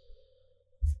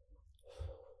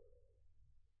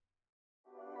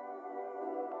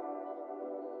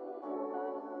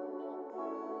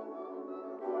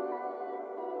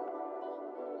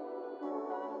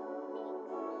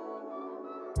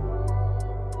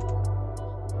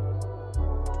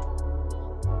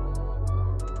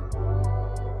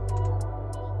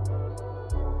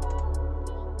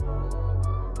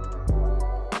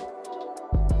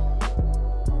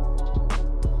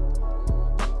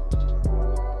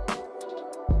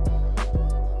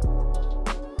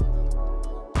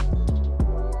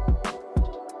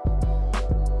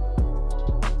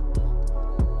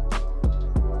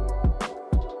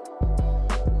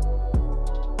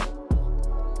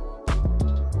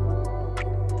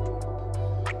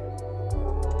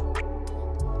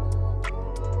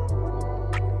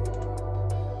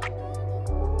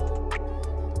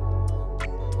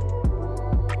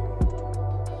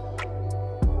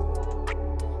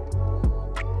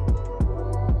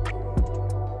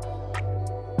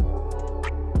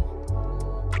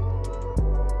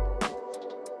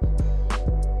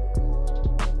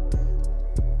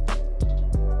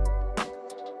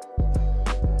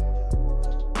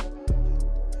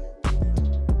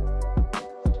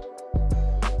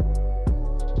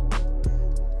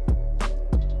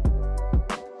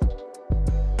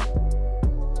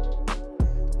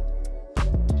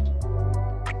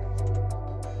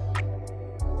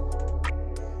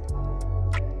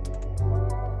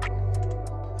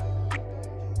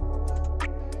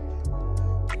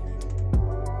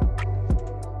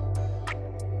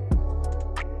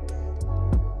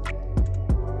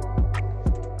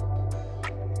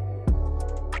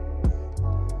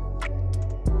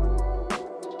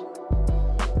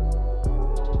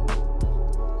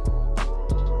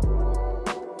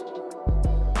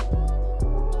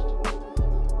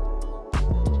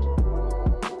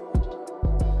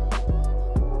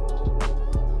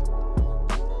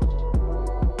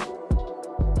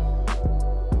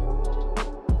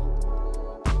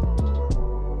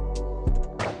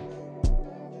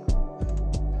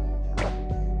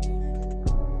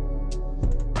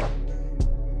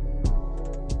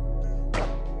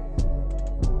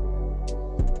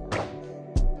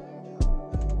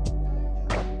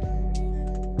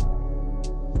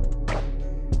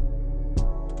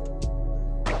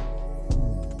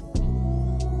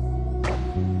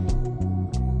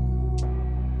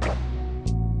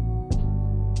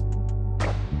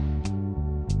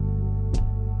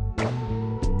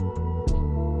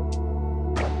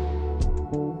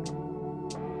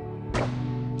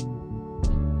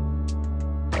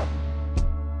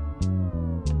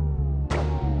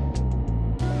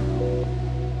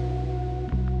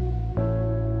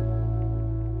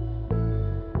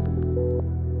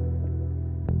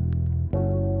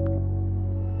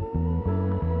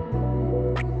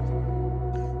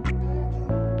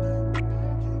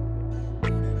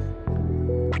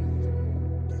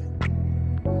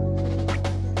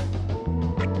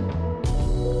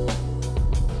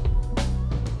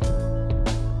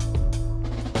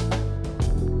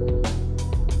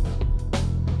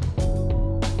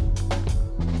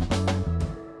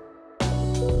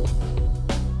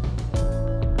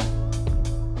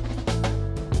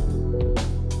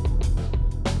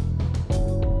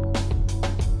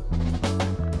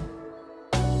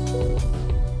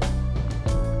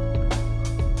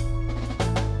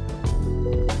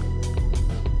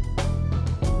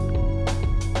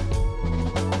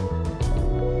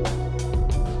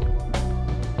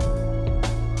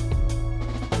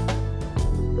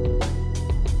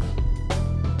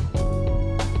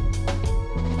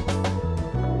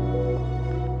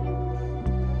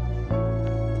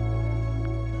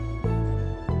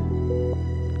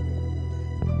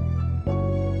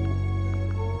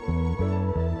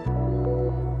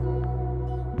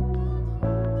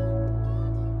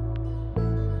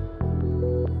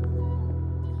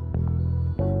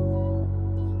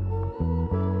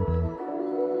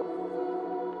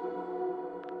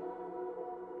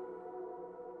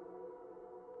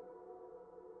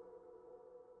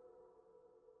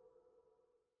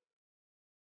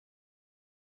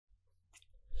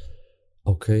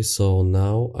 Okay, so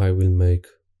now I will make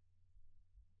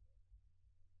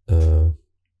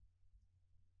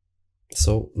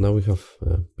so now we have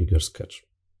a bigger sketch.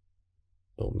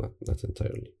 Oh, not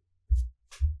entirely.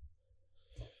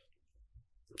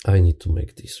 I need to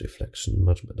make this reflection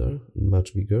much better,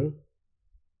 much bigger.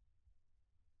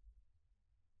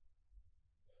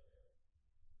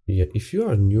 Yeah, if you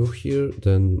are new here,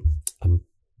 then I'm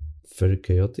very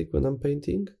chaotic when I'm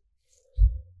painting.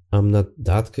 I'm not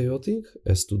that chaotic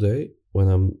as today when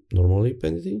I'm normally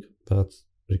painting, but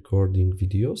recording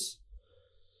videos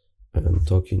and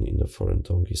talking in a foreign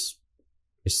tongue is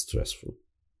stressful.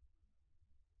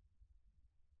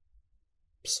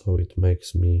 So it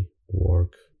makes me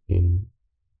work in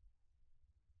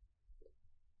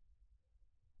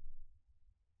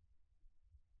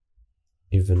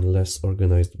even less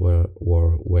organized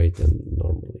way than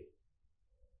normally.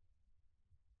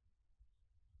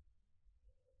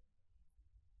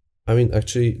 I mean,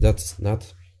 actually, that's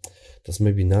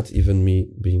maybe not even me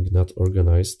being not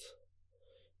organized,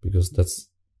 because that's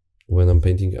when I'm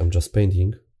painting, I'm just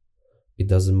painting. It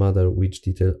doesn't matter which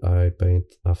detail I paint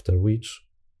after which.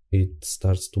 It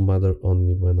starts to matter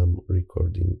only when I'm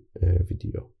recording a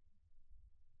video.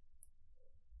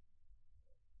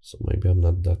 So maybe I'm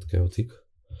not that chaotic.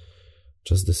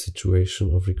 Just the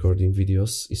situation of recording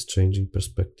videos is changing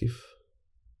perspective.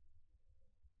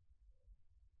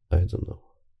 I don't know.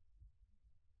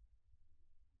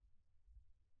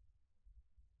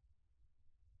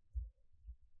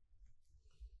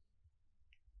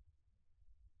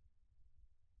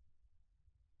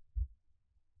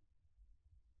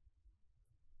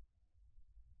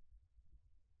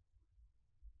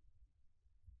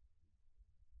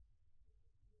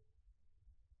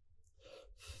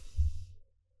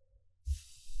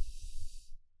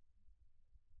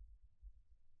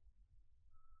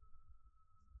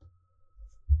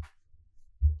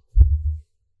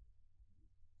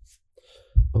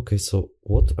 Okay, so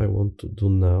what I want to do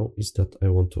now is that I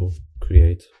want to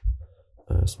create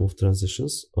smooth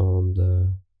transitions on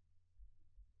the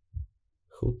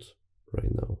hood right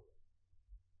now.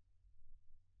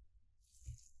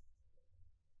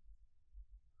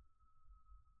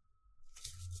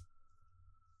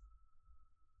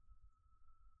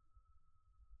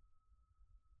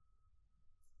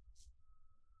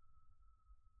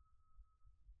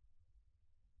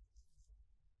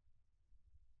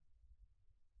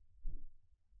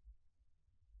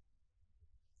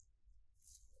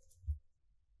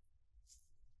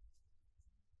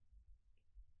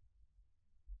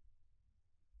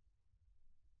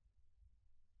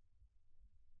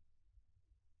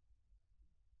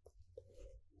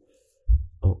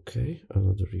 Okay,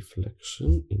 another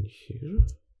reflection in here.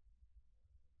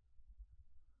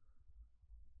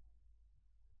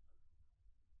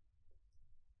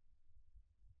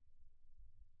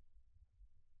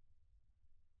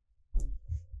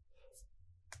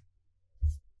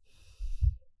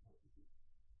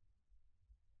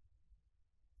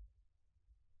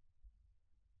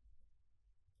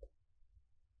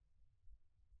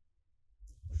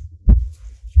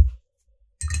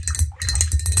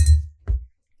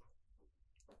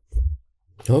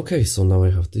 Okay, so now I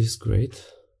have this great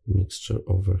mixture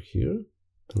over here,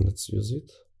 and let's use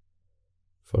it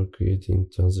for creating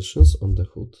transitions on the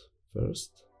hood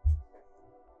first.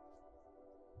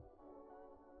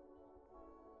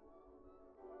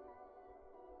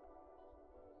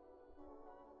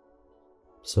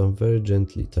 So I'm very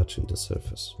gently touching the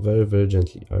surface, very, very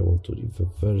gently. I want to leave a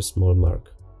very small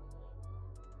mark.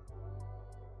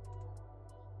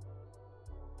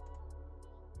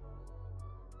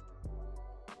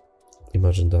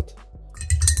 Imagine that.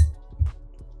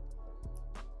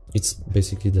 It's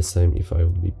basically the same if I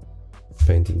would be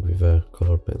painting with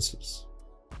color pencils.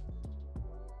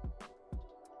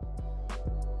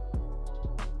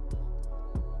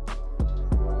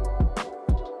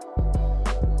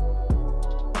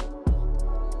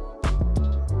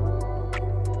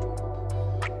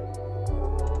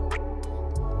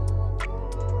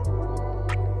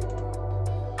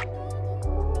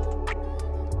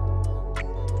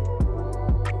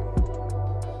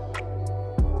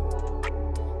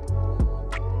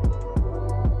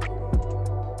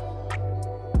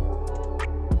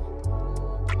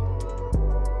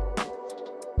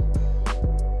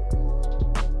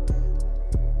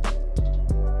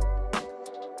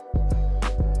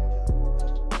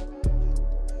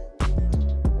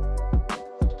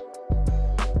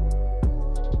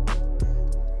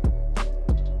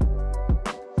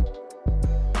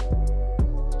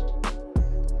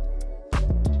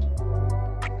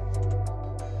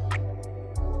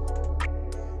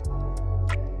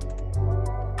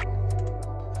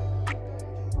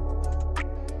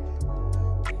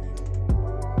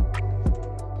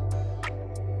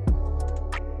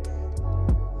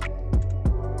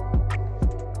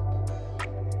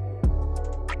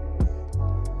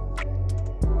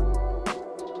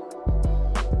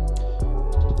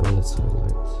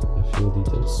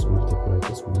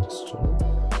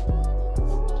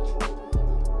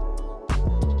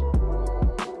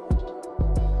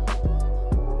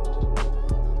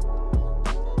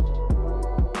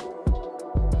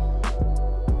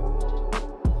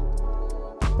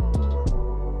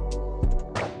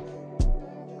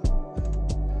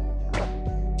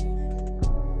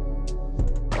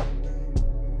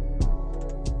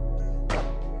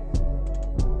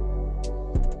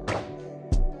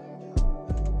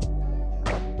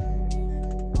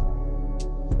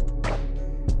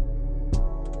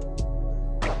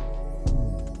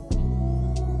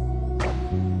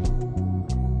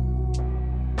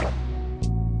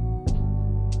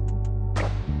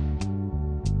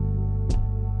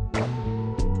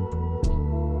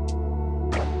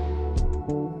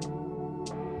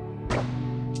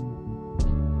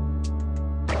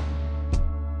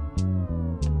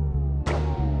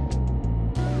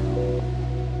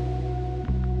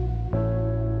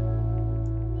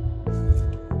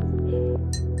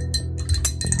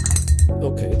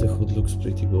 Okay, the hood looks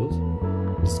pretty good.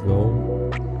 Let's go.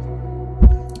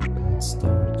 Let's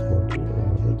start working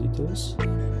on other details.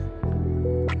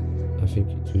 I think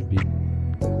it will be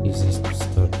easiest to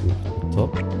start with the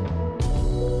top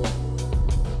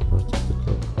part of the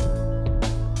cloak.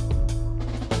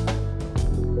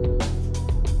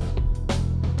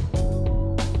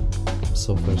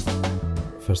 So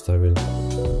first I will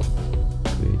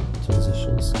create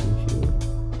transitions in here.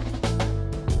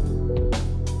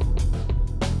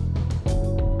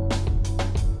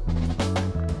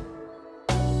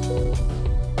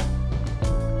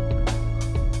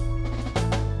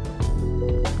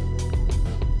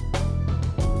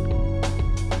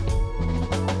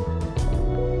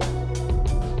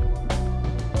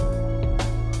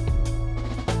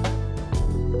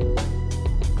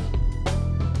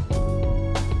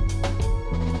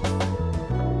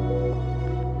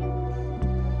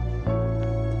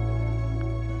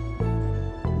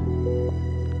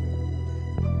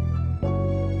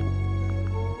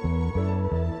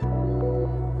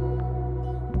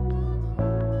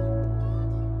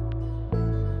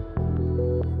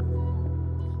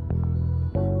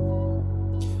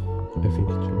 I think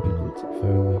it will be good if I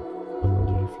make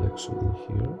another reflection in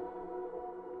here.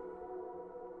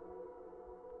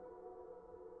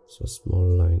 So a small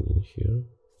line in here.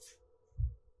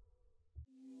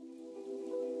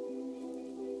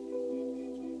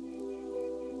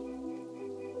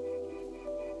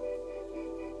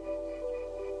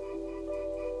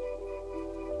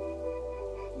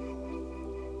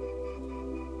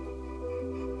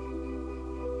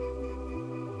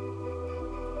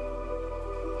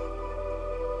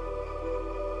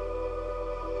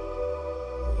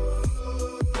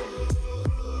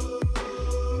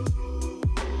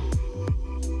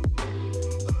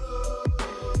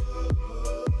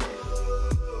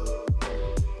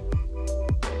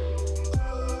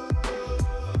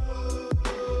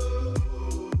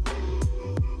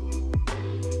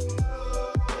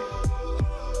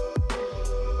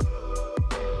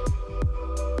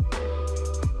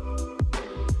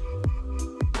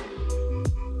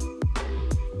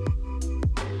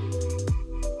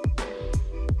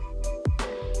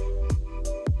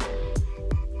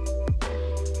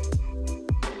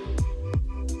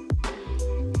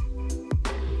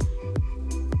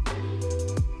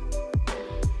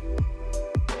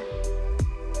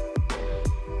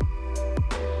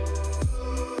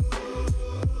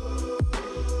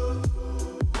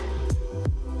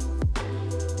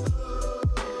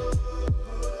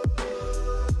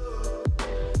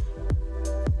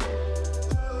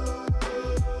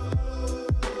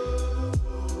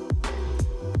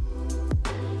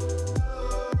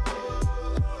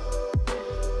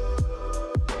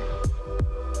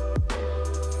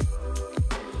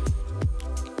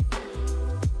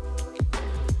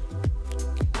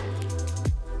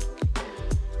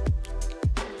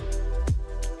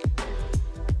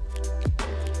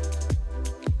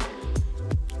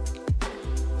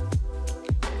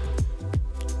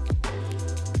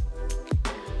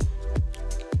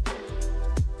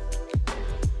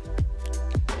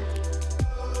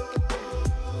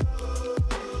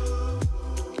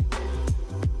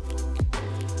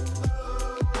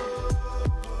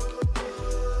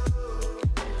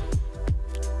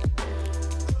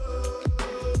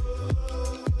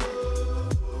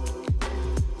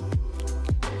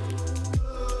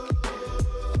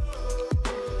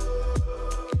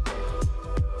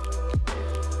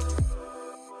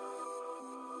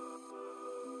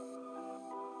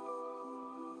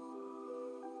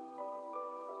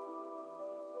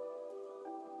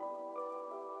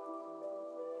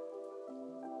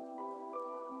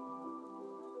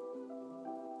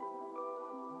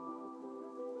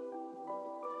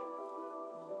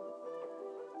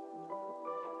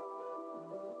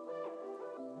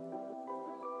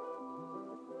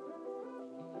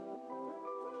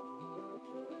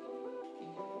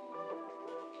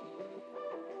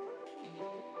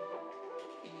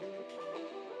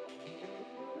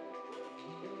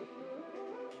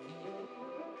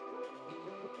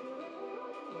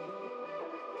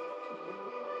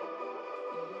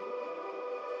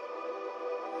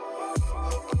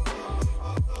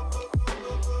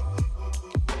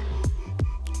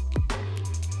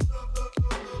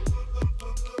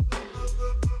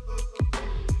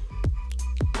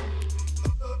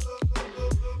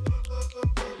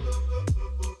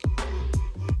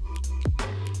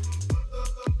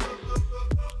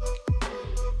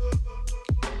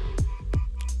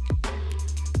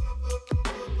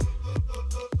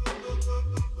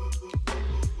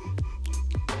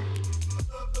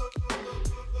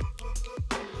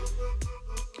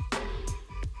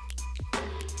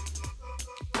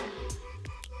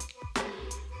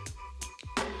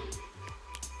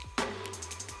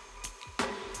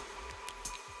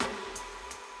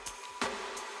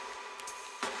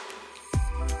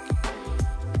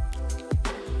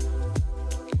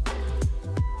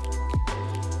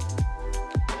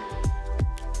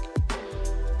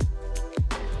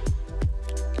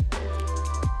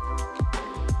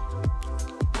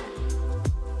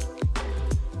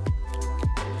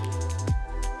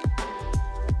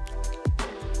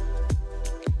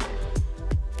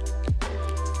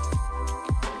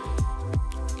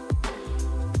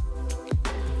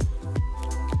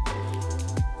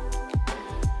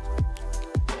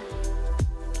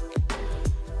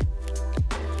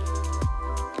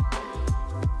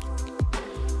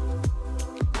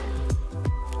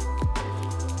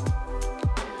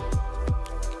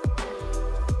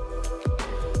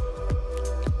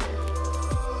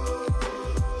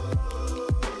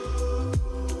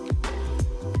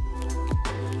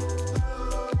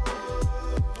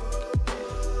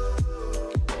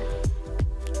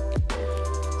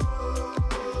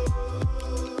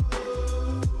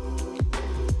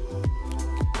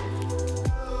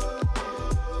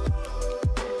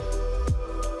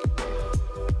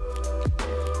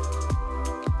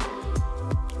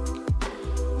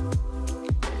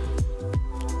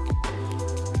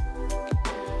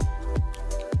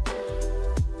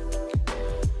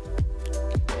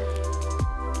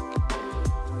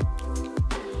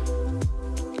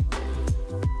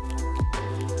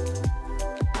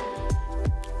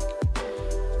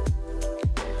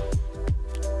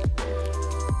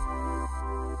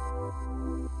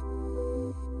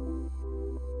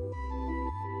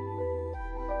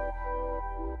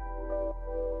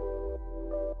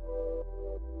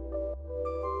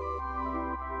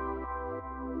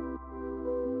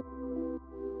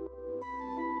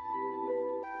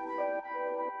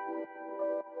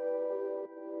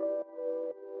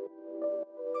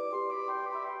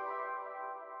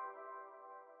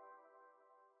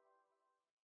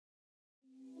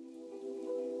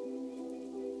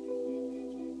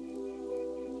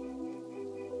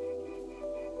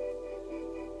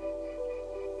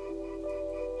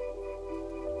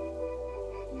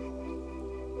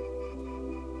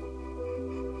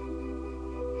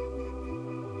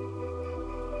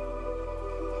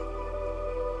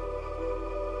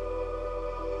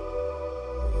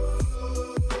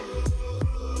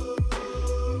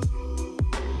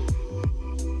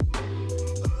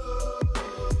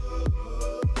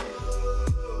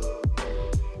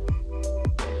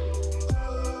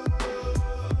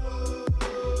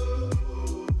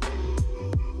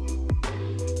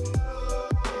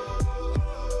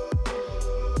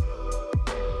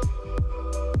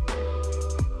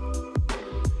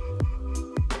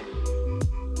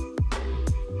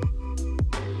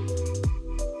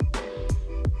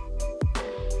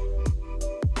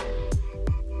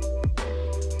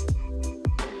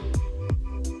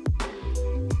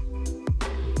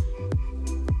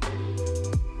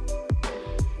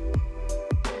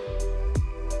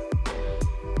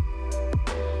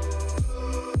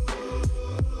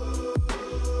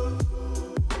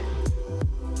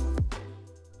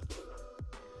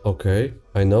 Okay,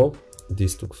 I know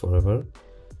this took forever,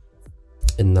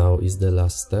 and now is the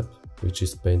last step, which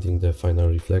is painting the final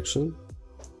reflection,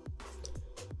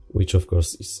 which of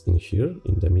course is in here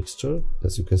in the mixture.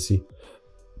 As you can see,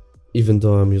 even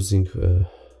though I'm using a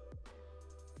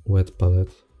wet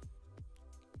palette,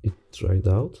 it dried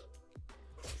out.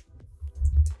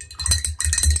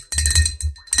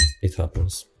 It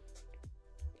happens.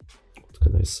 What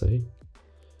can I say?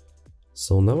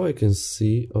 So now I can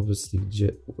see obviously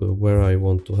where I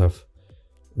want to have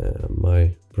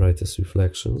my brightest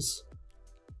reflections.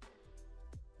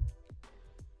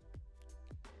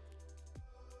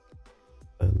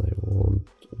 And I want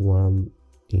one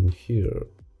in here,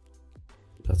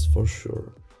 that's for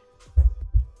sure.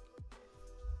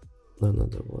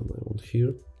 Another one I want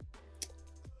here.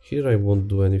 Here I won't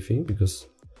do anything because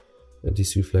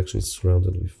this reflection is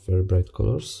surrounded with very bright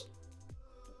colors.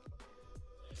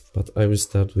 But I will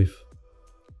start with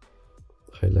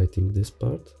highlighting this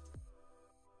part,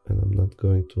 and I'm not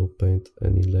going to paint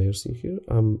any layers in here.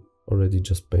 I'm already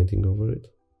just painting over it.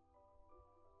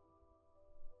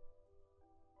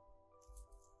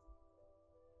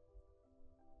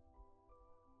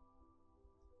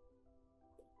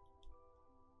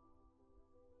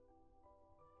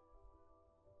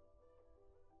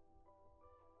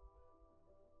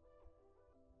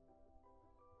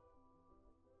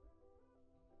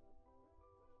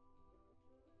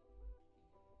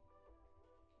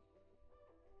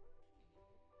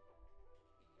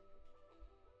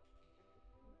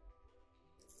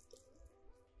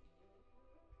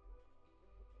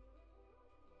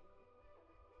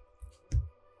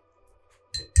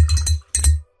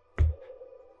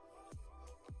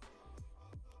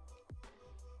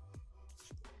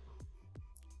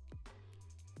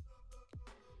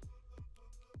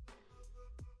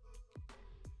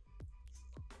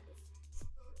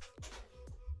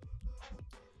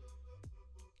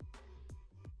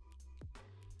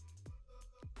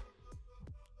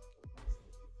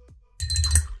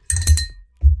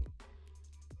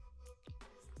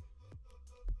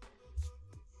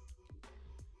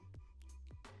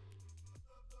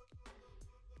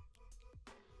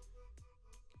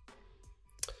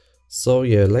 So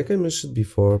yeah, like I mentioned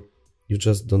before, you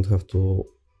just don't have to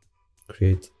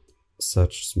create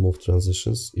such smooth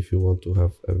transitions if you want to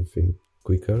have everything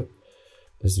quicker.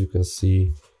 As you can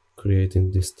see,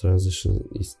 creating this transition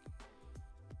is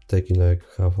taking like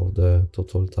half of the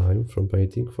total time from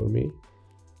painting for me.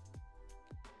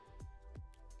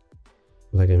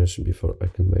 Like I mentioned before, I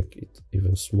can make it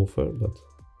even smoother, but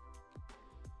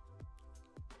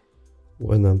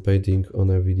when I'm painting on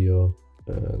a video,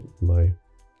 my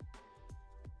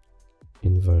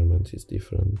environment is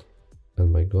different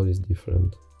and my goal is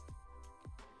different.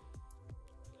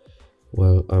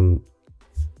 Well, I'm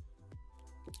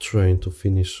trying to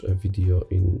finish a video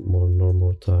in more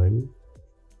normal time,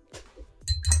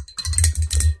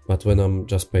 but when I'm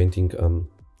just painting, I'm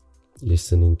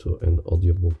listening to an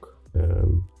audiobook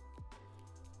and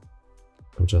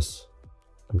I'm just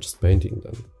painting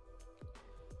then.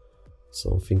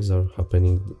 So things are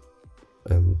happening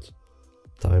and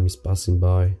time is passing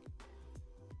by.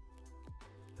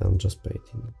 I'm just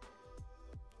painting.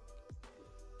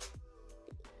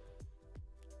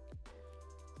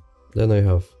 Then I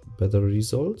have better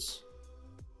results.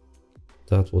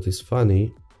 That what is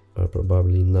funny are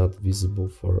probably not visible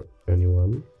for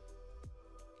anyone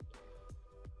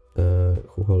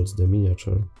who holds the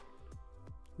miniature.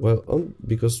 Well,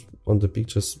 because on the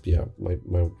pictures, yeah,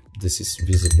 this is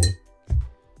visible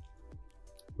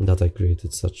that I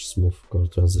created such smooth color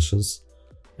transitions.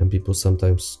 And people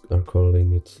sometimes are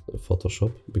calling it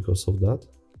Photoshop because of that.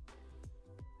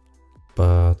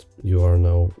 But you are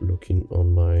now looking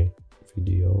on my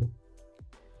video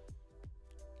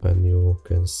and you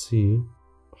can see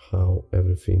how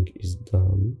everything is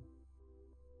done.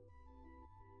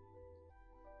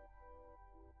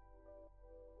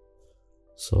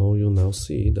 So you now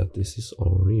see that this is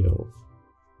all real.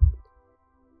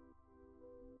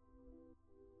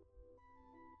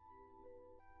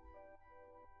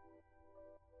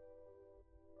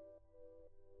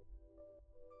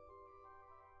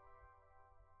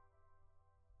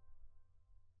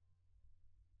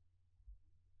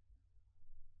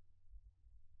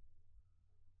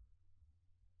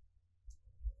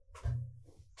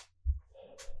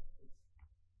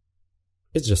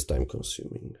 It's just time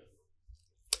consuming.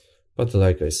 But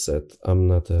like I said, I'm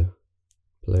not a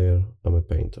player, I'm a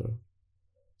painter.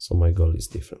 So my goal is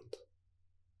different.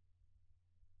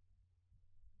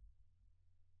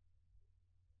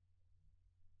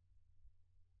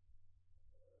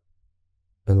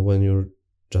 And when you're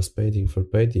just painting for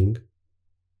painting,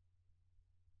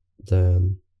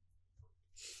 then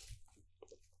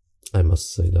I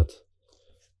must say that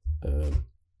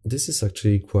this is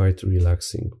actually quite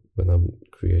relaxing when I'm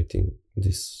creating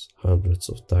these hundreds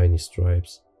of tiny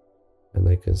stripes and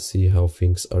I can see how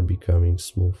things are becoming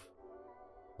smooth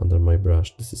under my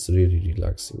brush. This is really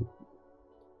relaxing,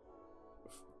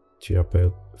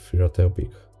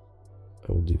 therapeutic,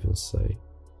 I would even say.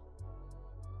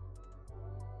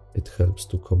 It helps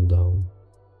to calm down.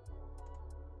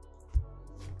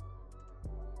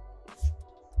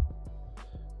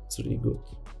 It's really good.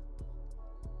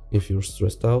 If you're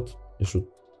stressed out, you should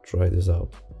try this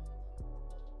out.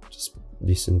 Just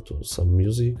listen to some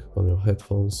music on your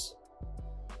headphones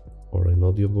or an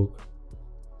audiobook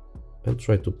and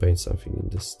try to paint something in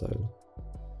this style.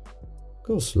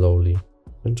 Go slowly,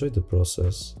 enjoy the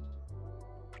process,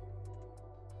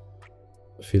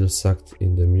 feel sucked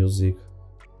in the music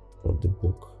or the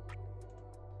book,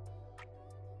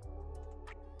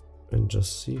 and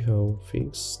just see how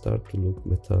things start to look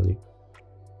metallic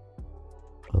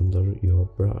under your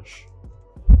brush.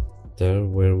 There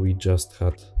where we just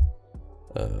had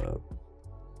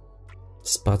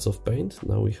spots of paint,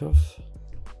 now we have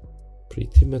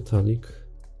pretty metallic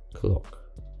cloak.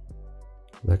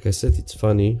 Like I said, it's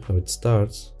funny how it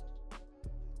starts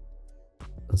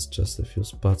as just a few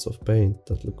spots of paint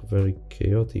that look very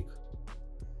chaotic,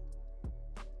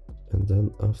 and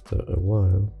then after a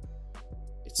while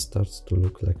it starts to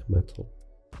look like metal.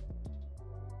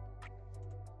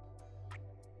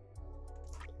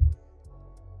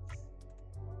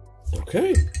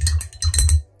 Okay,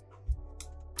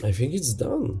 I think it's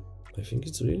done. I think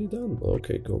it's really done.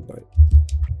 Okay, go by.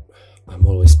 I'm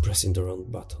always pressing the wrong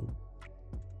button.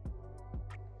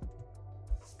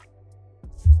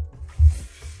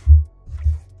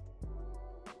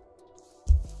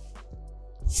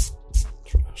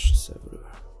 Trash is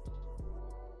everywhere.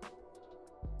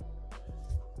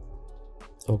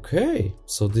 Okay,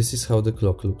 so this is how the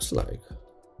clock looks like.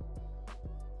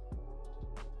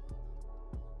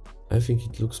 I think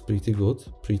it looks pretty good,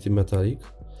 pretty metallic.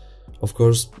 Of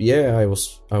course, yeah, I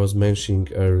was mentioning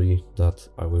early that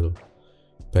I will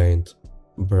paint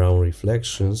brown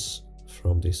reflections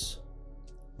from this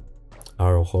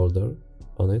arrow holder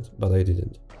on it, but I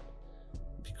didn't,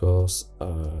 because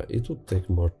it would take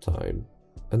more time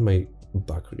and my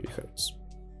back really hurts,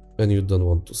 and you don't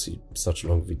want to see such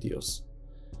long videos.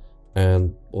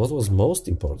 And what was most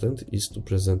important is to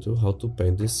present you how to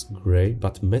paint this gray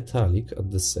but metallic at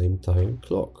the same time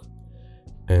cloak.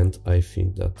 And I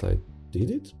think that I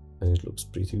did it, and it looks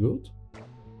pretty good.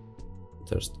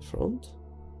 There's the front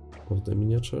of the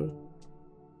miniature.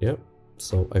 Yeah,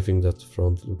 so I think that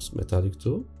front looks metallic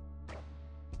too.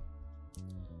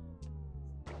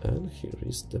 And here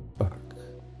is the back.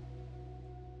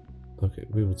 Okay,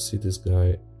 we would see this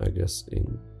guy, I guess,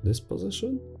 in this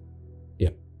position.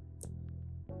 Yeah.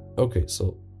 Okay,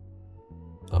 so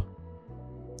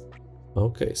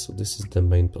okay, so this is the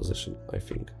main position, I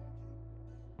think.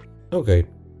 Okay,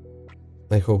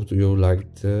 I hope you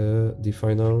liked the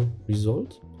final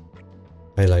result.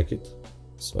 I like it,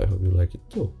 so I hope you like it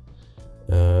too.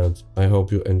 And I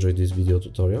hope you enjoyed this video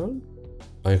tutorial.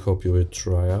 I hope you will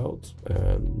try out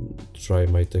and try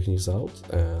my techniques out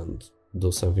and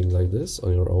do something like this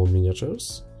on your own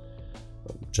miniatures.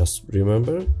 Just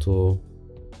remember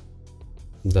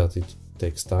that it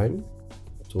takes time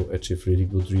to achieve really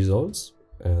good results,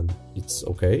 and it's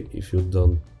okay if you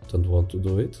don't want to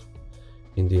do it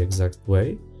in the exact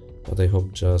way, but I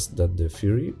hope just that the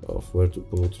theory of where to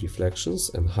put reflections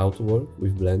and how to work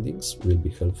with blendings will be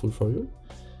helpful for you.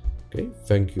 Okay,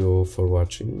 thank you for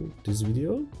watching this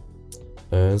video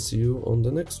and see you on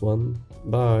the next one.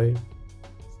 Bye!